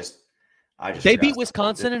 I just they beat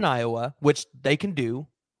Wisconsin and Iowa, which they can do.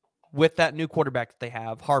 with that new quarterback that they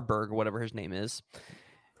have, Harburg or whatever his name is,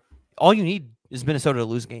 all you need is Minnesota to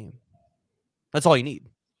lose a game. That's all you need.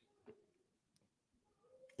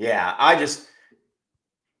 Yeah,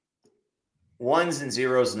 ones and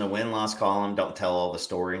zeros in the win-loss column don't tell all the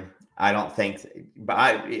story. I don't think,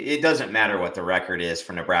 it doesn't matter what the record is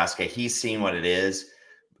for Nebraska. He's seen what it is.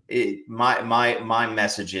 My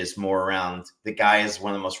message is more around the guy is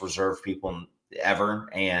one of the most reserved people ever,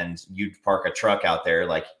 and you park a truck out there.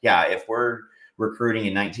 Like, yeah, if we're recruiting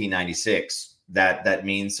in 1996, that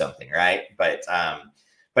means something, right? But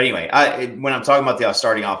anyway, when I'm talking about the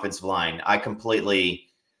starting offensive line, I completely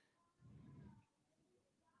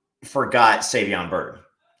forgot Savion Byrd,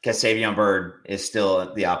 because Savion Byrd is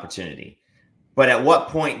still the opportunity. But at what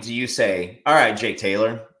point do you say, all right, Jake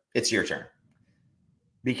Taylor, it's your turn?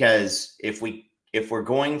 Because if we're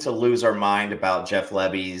going to lose our mind about Jeff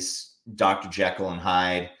Lebby's Dr. Jekyll and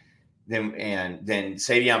Hyde, then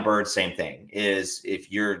Savion Byrd, same thing, is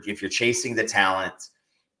if you're chasing the talent,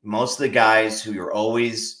 most of the guys who you're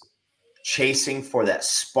always chasing for that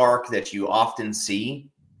spark that you often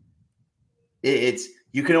see,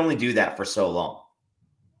 you can only do that for so long.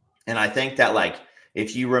 And I think that, like,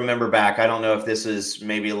 if you remember back, I don't know if this is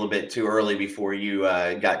maybe a little bit too early before you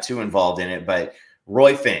got too involved in it, but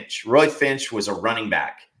Roy Finch was a running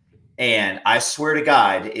back. And I swear to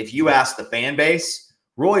God, if you ask the fan base,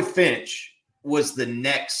 Roy Finch was the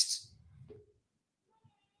next,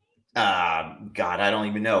 God, I don't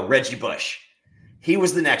even know, Reggie Bush. He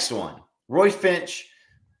was the next one. Roy Finch,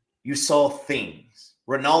 you saw things.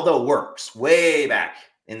 Ronaldo Works, way back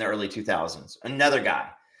in the early 2000s. Another guy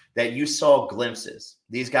that you saw glimpses.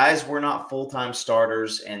 These guys were not full-time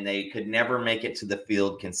starters, and they could never make it to the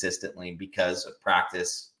field consistently because of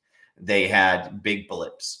practice. They had big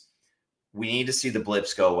blips. We need to see the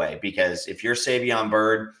blips go away, because if you're Savion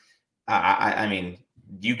Byrd, I mean,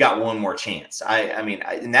 you got one more chance.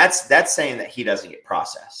 And that's saying that he doesn't get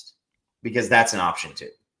processed, because that's an option too.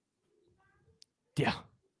 Yeah.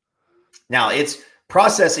 Now, it's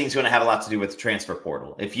processing is going to have a lot to do with the transfer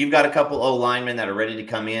portal. If you've got a couple O linemen that are ready to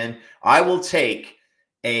come in, I will take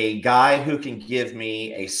a guy who can give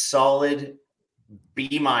me a solid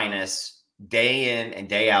B- day in and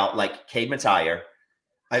day out, like Cade Mattier.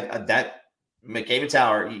 Cade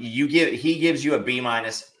Mattier, he gives you a B-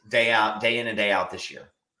 day in and day out this year.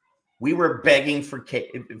 We were begging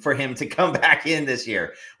for him to come back in this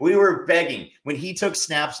year. We were begging. When he took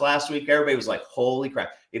snaps last week, everybody was like, holy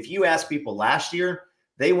crap. If you ask people last year,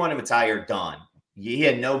 they wanted Mattier done. He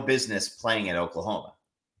had no business playing at Oklahoma.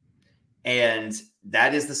 And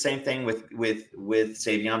that is the same thing with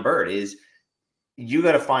Savion Byrd. Is you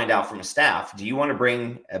got to find out from a staff, do you want to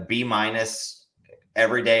bring a B-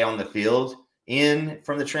 every day on the field in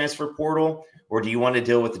from the transfer portal, or do you want to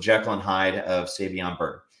deal with the Jekyll and Hyde of Savion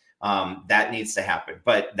Byrd? That needs to happen.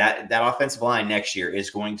 But that offensive line next year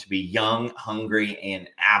is going to be young, hungry, and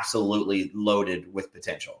absolutely loaded with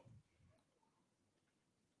potential.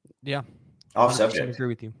 Yeah. Off subject. I agree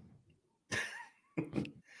with you.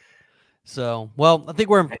 So, well, I think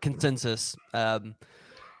we're in consensus.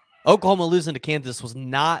 Oklahoma losing to Kansas was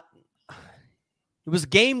not – it was a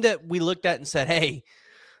game that we looked at and said, hey,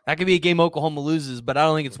 that could be a game Oklahoma loses, but I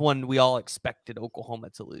don't think it's one we all expected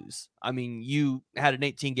Oklahoma to lose. I mean, you had an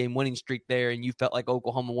 18-game winning streak there, and you felt like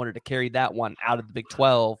Oklahoma wanted to carry that one out of the Big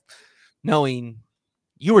 12, knowing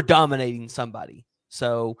you were dominating somebody.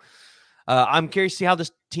 So I'm curious to see how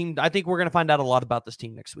this team – I think we're going to find out a lot about this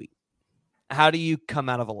team next week. How do you come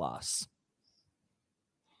out of a loss?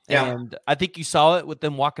 Yeah. And I think you saw it with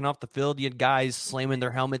them walking off the field. You had guys slamming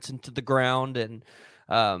their helmets into the ground, and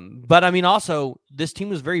but I mean, also this team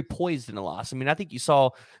was very poised in the loss. I mean, I think you saw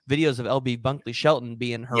videos of LB Bunkley Shelton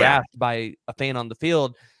being harassed by a fan on the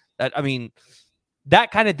field.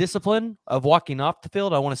 That kind of discipline of walking off the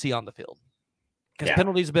field, I want to see on the field, because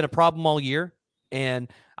penalties have been a problem all year.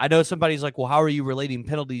 And I know somebody's like, well, how are you relating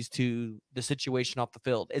penalties to the situation off the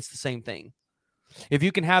field? It's the same thing. If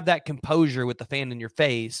you can have that composure with the fan in your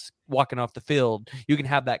face walking off the field, you can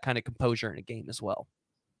have that kind of composure in a game as well.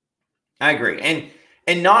 I agree.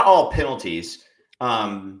 And not all penalties.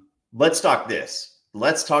 Let's talk this.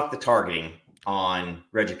 Let's talk the targeting on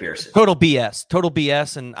Reggie Pearson. Total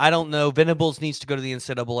BS. And I don't know. Venables needs to go to the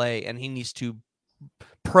NCAA, and he needs to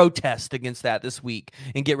protest against that this week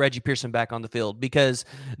and get Reggie Pearson back on the field, because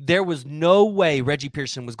there was no way Reggie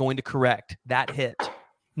Pearson was going to correct that hit.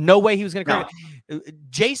 No way he was going to correct it.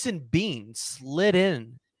 Jason Bean slid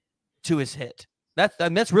in to his hit.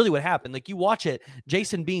 That's really what happened. Like, you watch it,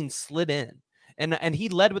 Jason Bean slid in, and he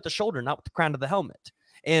led with the shoulder, not with the crown of the helmet.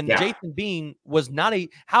 And Jason Bean was not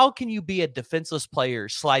how can you be a defenseless player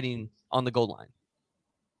sliding on the goal line?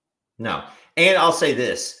 No. And I'll say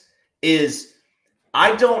this is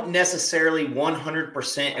I don't necessarily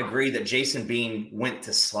 100% agree that Jason Bean went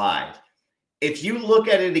to slide. If you look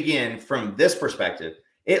at it again from this perspective,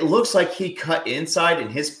 it looks like he cut inside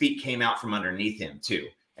and his feet came out from underneath him too.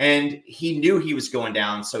 And he knew he was going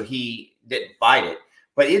down, so he didn't fight it.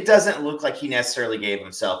 But it doesn't look like he necessarily gave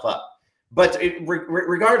himself up. But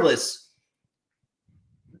regardless,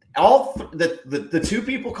 the two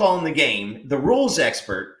people calling the game, the rules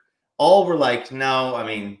expert, all were like, no, I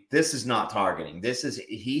mean, this is not targeting.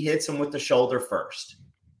 He hits him with the shoulder first.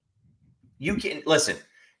 You can listen.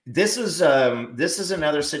 This is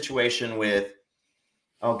another situation with,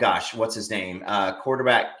 oh gosh, what's his name?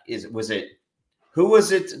 Quarterback who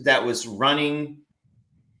was it that was running?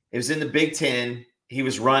 It was in the Big Ten. He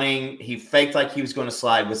was running. He faked like he was going to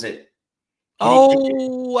slide. Was it?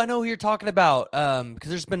 Oh, I know who you're talking about. Because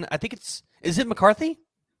there's been, is it McCarthy?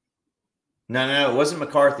 No, it wasn't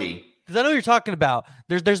McCarthy. Because I know you're talking about.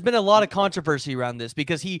 There's been a lot of controversy around this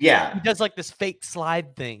because he does like this fake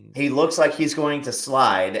slide thing. He looks like he's going to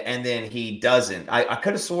slide, and then he doesn't. I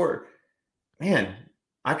could have swore, man.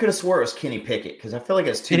 I could have swore it was Kenny Pickett because I feel like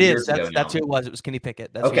it's 2 years ago. That's who it was. It was Kenny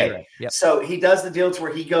Pickett. That's okay. Right. Yep. So he does the deal to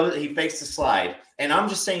where he fakes the slide, and I'm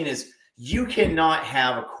just saying is you cannot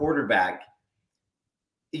have a quarterback.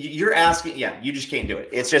 You're asking, you just can't do it.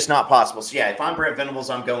 It's just not possible. So if I'm Brent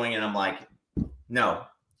Venables, I'm going and I'm like, no.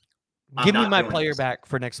 Give me my player back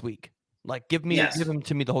for next week. Like, give him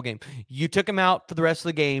to me the whole game. You took him out for the rest of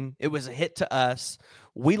the game. It was a hit to us.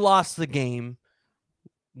 We lost the game.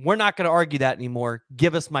 We're not going to argue that anymore.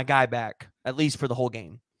 Give us my guy back, at least for the whole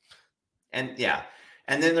game. And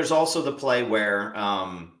then there's also the play where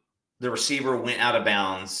the receiver went out of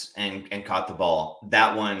bounds and caught the ball.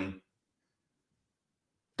 That one.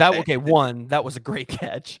 That was a great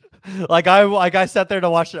catch. I sat there to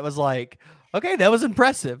watch it. I was like, okay, that was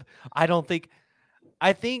impressive. I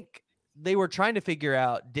think they were trying to figure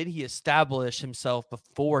out, did he establish himself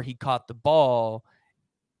before he caught the ball?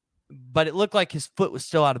 But it looked like his foot was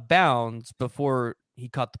still out of bounds before he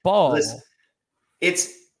caught the ball. Listen,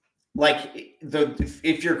 it's like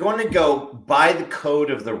if you're going to go by the code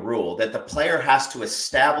of the rule that the player has to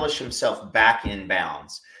establish himself back in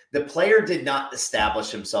bounds, the player did not establish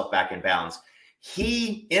himself back in bounds.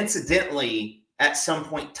 He incidentally at some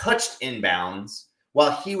point touched inbounds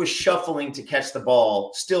while he was shuffling to catch the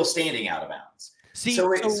ball, still standing out of bounds. So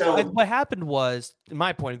what happened was, in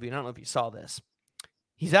my point of view, and I don't know if you saw this,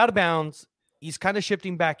 he's out of bounds. He's kind of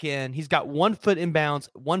shifting back in. He's got 1 foot in bounds,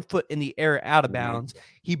 1 foot in the air out of bounds.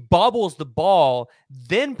 He bobbles the ball,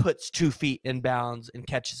 then puts 2 feet in bounds and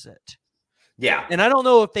catches it. Yeah. And I don't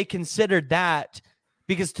know if they considered that,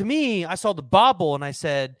 because to me, I saw the bobble and I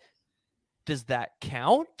said, does that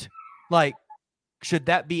count? Like, should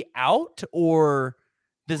that be out, or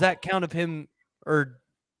does that count of him, or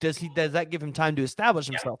does that give him time to establish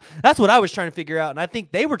himself? Yeah. That's what I was trying to figure out. And I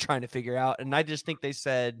think they were trying to figure out. And I just think they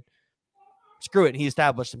said, screw it. He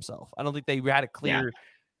established himself. I don't think they had a clear.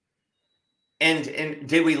 Yeah. And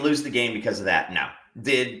did we lose the game because of that? No.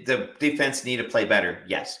 Did the defense need to play better?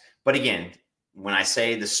 Yes. But again, when I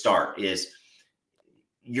say the start is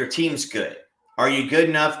your team's good. Are you good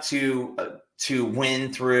enough to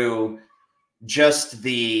win through just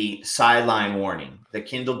the sideline warning, the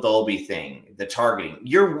Kendall Dolby thing, the targeting?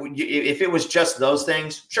 If it was just those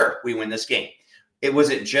things, sure, we win this game.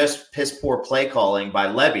 Was it just piss poor play calling by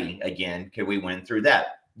Lebby again? Could we win through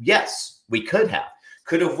that? Yes, we could have.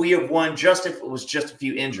 Could we have won just if it was just a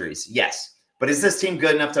few injuries? Yes. But is this team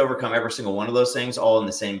good enough to overcome every single one of those things all in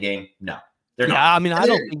the same game? No. They're not. I mean, I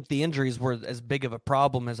don't think the injuries were as big of a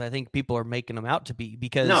problem as I think people are making them out to be,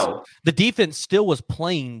 because the defense still was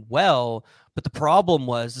playing well, but the problem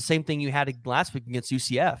was the same thing you had last week against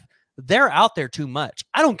UCF. They're out there too much.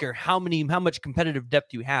 I don't care how much competitive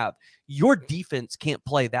depth you have. Your defense can't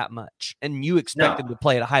play that much, and you expect them to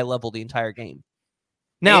play at a high level the entire game.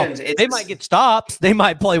 Now, they might get stops. They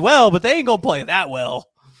might play well, but they ain't going to play that well.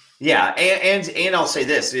 Yeah, and I'll say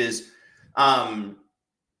this is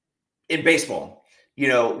in baseball,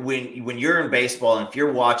 when you're in baseball and if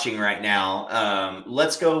you're watching right now,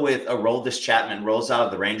 let's go with Aroldis Chapman rolls out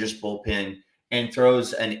of the Rangers bullpen and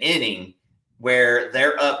throws an inning where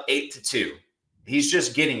they're up 8-2. He's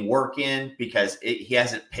just getting work in because he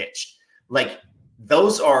hasn't pitched. Like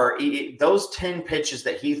those 10 pitches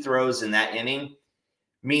that he throws in that inning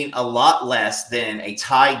mean a lot less than a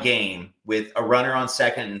tie game with a runner on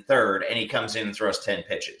second and third, and he comes in and throws 10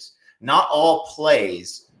 pitches. Not all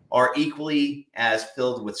plays are equally as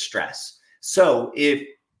filled with stress. So if,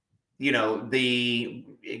 the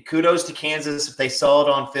kudos to Kansas if they saw it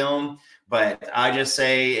on film, but I just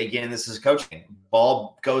say, again, this is coaching.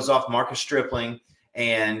 ball goes off Marcus Stripling,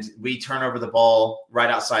 and we turn over the ball right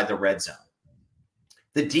outside the red zone.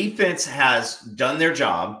 The defense has done their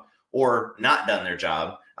job or not done their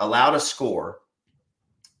job, allowed a score.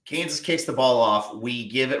 Kansas kicks the ball off. We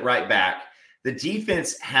give it right back. The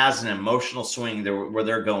defense has an emotional swing there where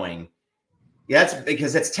they're going. Yeah, that's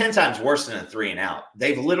because it's 10 times worse than a 3 and out.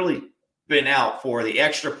 They've literally been out for the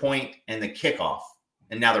extra point and the kickoff,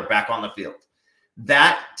 and now they're back on the field.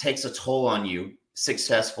 That takes a toll on you,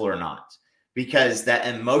 successful or not, because that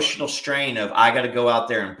emotional strain of I got to go out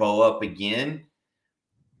there and bow up again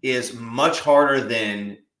is much harder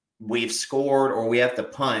than we've scored or we have to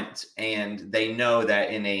punt, and they know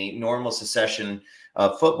that in a normal succession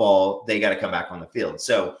of football, they got to come back on the field.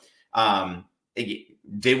 So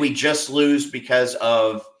did we just lose because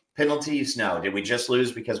of penalties? No. Did we just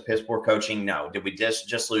lose because of piss poor coaching? No. Did we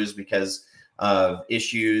just lose because of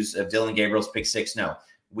issues of Dylan Gabriel's pick six? No.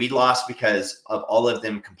 We lost because of all of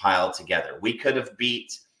them compiled together. We could have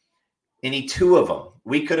beat any 2 of them.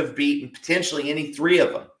 We could have beaten potentially any 3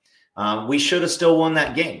 of them. We should have still won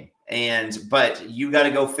that game. But you got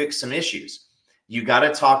to go fix some issues. You got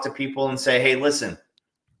to talk to people and say, hey, listen,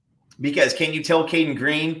 because can you tell Caden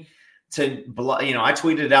Green to, I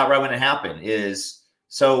tweeted it out right when it happened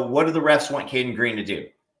so what do the refs want Caden Green to do?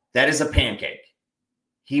 That is a pancake.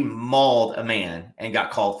 He mauled a man and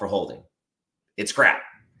got called for holding. It's crap.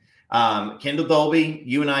 Kendall Dolby,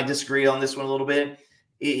 you and I disagree on this one a little bit.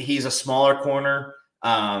 He's a smaller corner.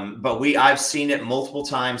 But I've seen it multiple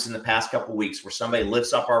times in the past couple of weeks where somebody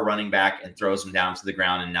lifts up our running back and throws him down to the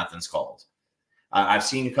ground and nothing's called. I've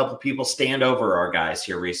seen a couple of people stand over our guys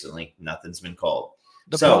here recently. Nothing's been called.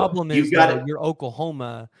 The problem is you're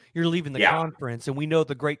Oklahoma, you're leaving the conference, and we know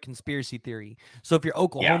the great conspiracy theory. So if you're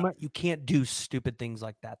Oklahoma, you can't do stupid things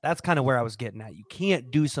like that. That's kind of where I was getting at. You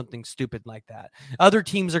can't do something stupid like that. Other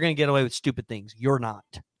teams are going to get away with stupid things. You're not.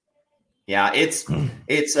 Yeah, it's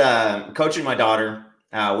coaching my daughter.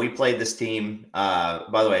 We played this team. By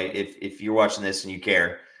the way, if you're watching this and you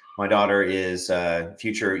care, my daughter is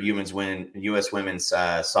future U.S. women's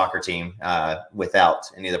soccer team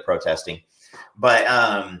without any of the protesting. But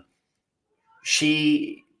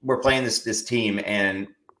we're playing this team, and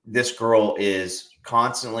this girl is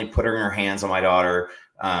constantly putting her hands on my daughter,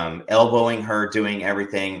 elbowing her, doing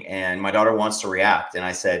everything. And my daughter wants to react. And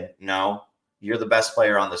I said, no, you're the best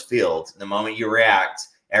player on this field. The moment you react,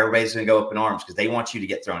 everybody's going to go up in arms because they want you to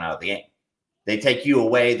get thrown out of the game. They take you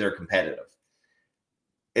away. They're competitive.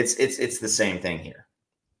 It's the same thing here.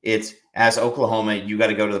 It's as Oklahoma, you got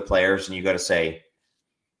to go to the players and you got to say,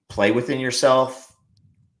 play within yourself,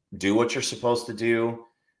 do what you're supposed to do,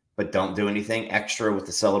 but don't do anything extra with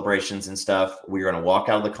the celebrations and stuff. We're going to walk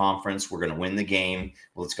out of the conference. We're going to win the game.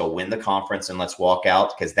 Let's go win the conference and let's walk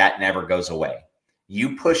out because that never goes away.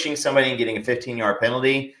 You pushing somebody and getting a 15-yard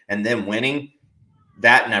penalty and then winning,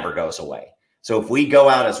 that never goes away. So if we go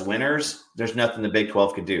out as winners, there's nothing the Big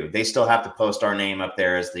 12 could do. They still have to post our name up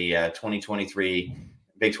there as the 2023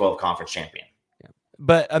 Big 12 Conference champion. Yeah.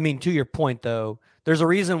 But, I mean, to your point, though, there's a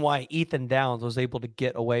reason why Ethan Downs was able to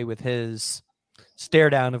get away with his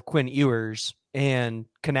stare down of Quinn Ewers and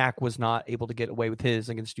Kanak was not able to get away with his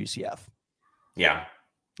against UCF. Yeah.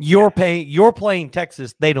 You're playing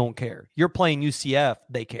Texas, they don't care. You're playing UCF,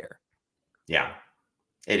 they care. Yeah,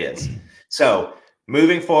 it is. So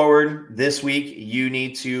moving forward this week, you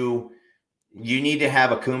need to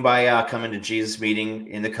have a kumbaya come into Jesus meeting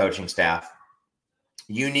in the coaching staff.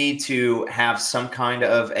 You need to have some kind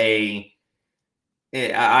of I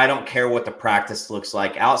don't care what the practice looks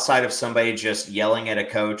like outside of somebody just yelling at a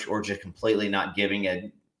coach or just completely not giving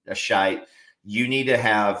a shite. You need to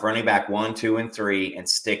have running back 1, 2, and 3 and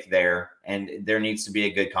stick there. And there needs to be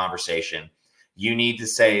a good conversation. You need to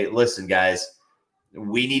say, listen, guys,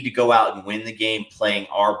 we need to go out and win the game playing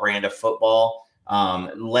our brand of football.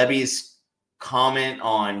 Lebby's comment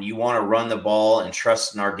on you want to run the ball and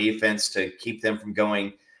trust in our defense to keep them from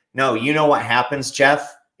going. No, you know what happens,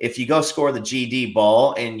 Jeff? If you go score the GD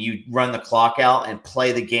ball and you run the clock out and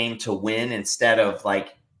play the game to win instead of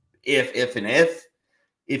like if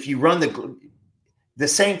you run the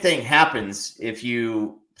same thing happens if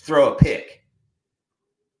you throw a pick.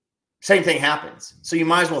 Same thing happens. So you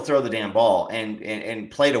might as well throw the damn ball and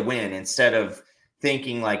play to win instead of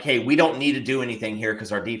thinking like, hey, we don't need to do anything here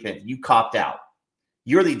because our defense, you copped out.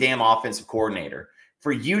 You're the damn offensive coordinator.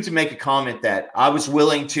 For you to make a comment that I was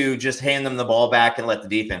willing to just hand them the ball back and let the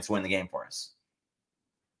defense win the game for us.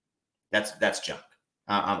 That's junk.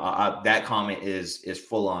 That comment is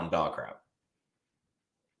full on dog crap.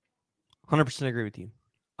 100% agree with you.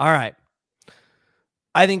 All right.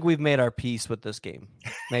 I think we've made our peace with this game.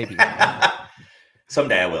 Maybe.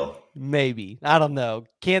 Someday I will. Maybe. I don't know.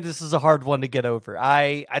 Kansas is a hard one to get over.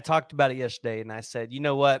 I talked about it yesterday, and I said, you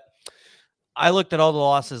know what? I looked at all the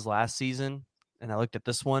losses last season, and I looked at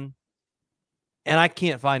this one, and I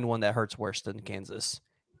can't find one that hurts worse than Kansas.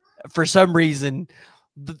 For some reason,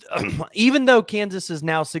 even though Kansas is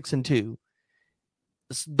now 6-2,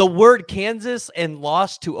 the word Kansas and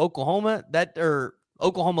lost to Oklahoma, or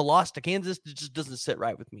Oklahoma lost to Kansas, it just doesn't sit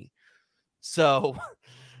right with me. So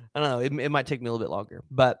I don't know. It might take me a little bit longer.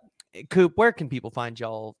 But Coop, where can people find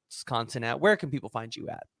y'all's content at? Where can people find you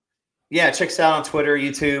at? Yeah, check us out on Twitter,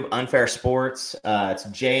 YouTube, Unfair Sports. It's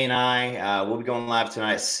Jay and I. We'll be going live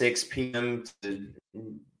tonight at 6 p.m. to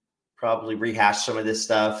probably rehash some of this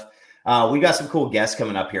stuff. We got some cool guests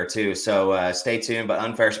coming up here too, so stay tuned. But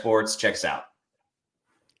Unfair Sports, check us out.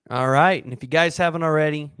 All right. And if you guys haven't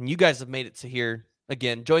already, and you guys have made it to here,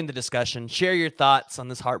 again, join the discussion. Share your thoughts on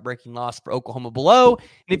this heartbreaking loss for Oklahoma below. And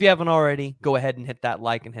if you haven't already, go ahead and hit that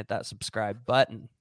like and hit that subscribe button.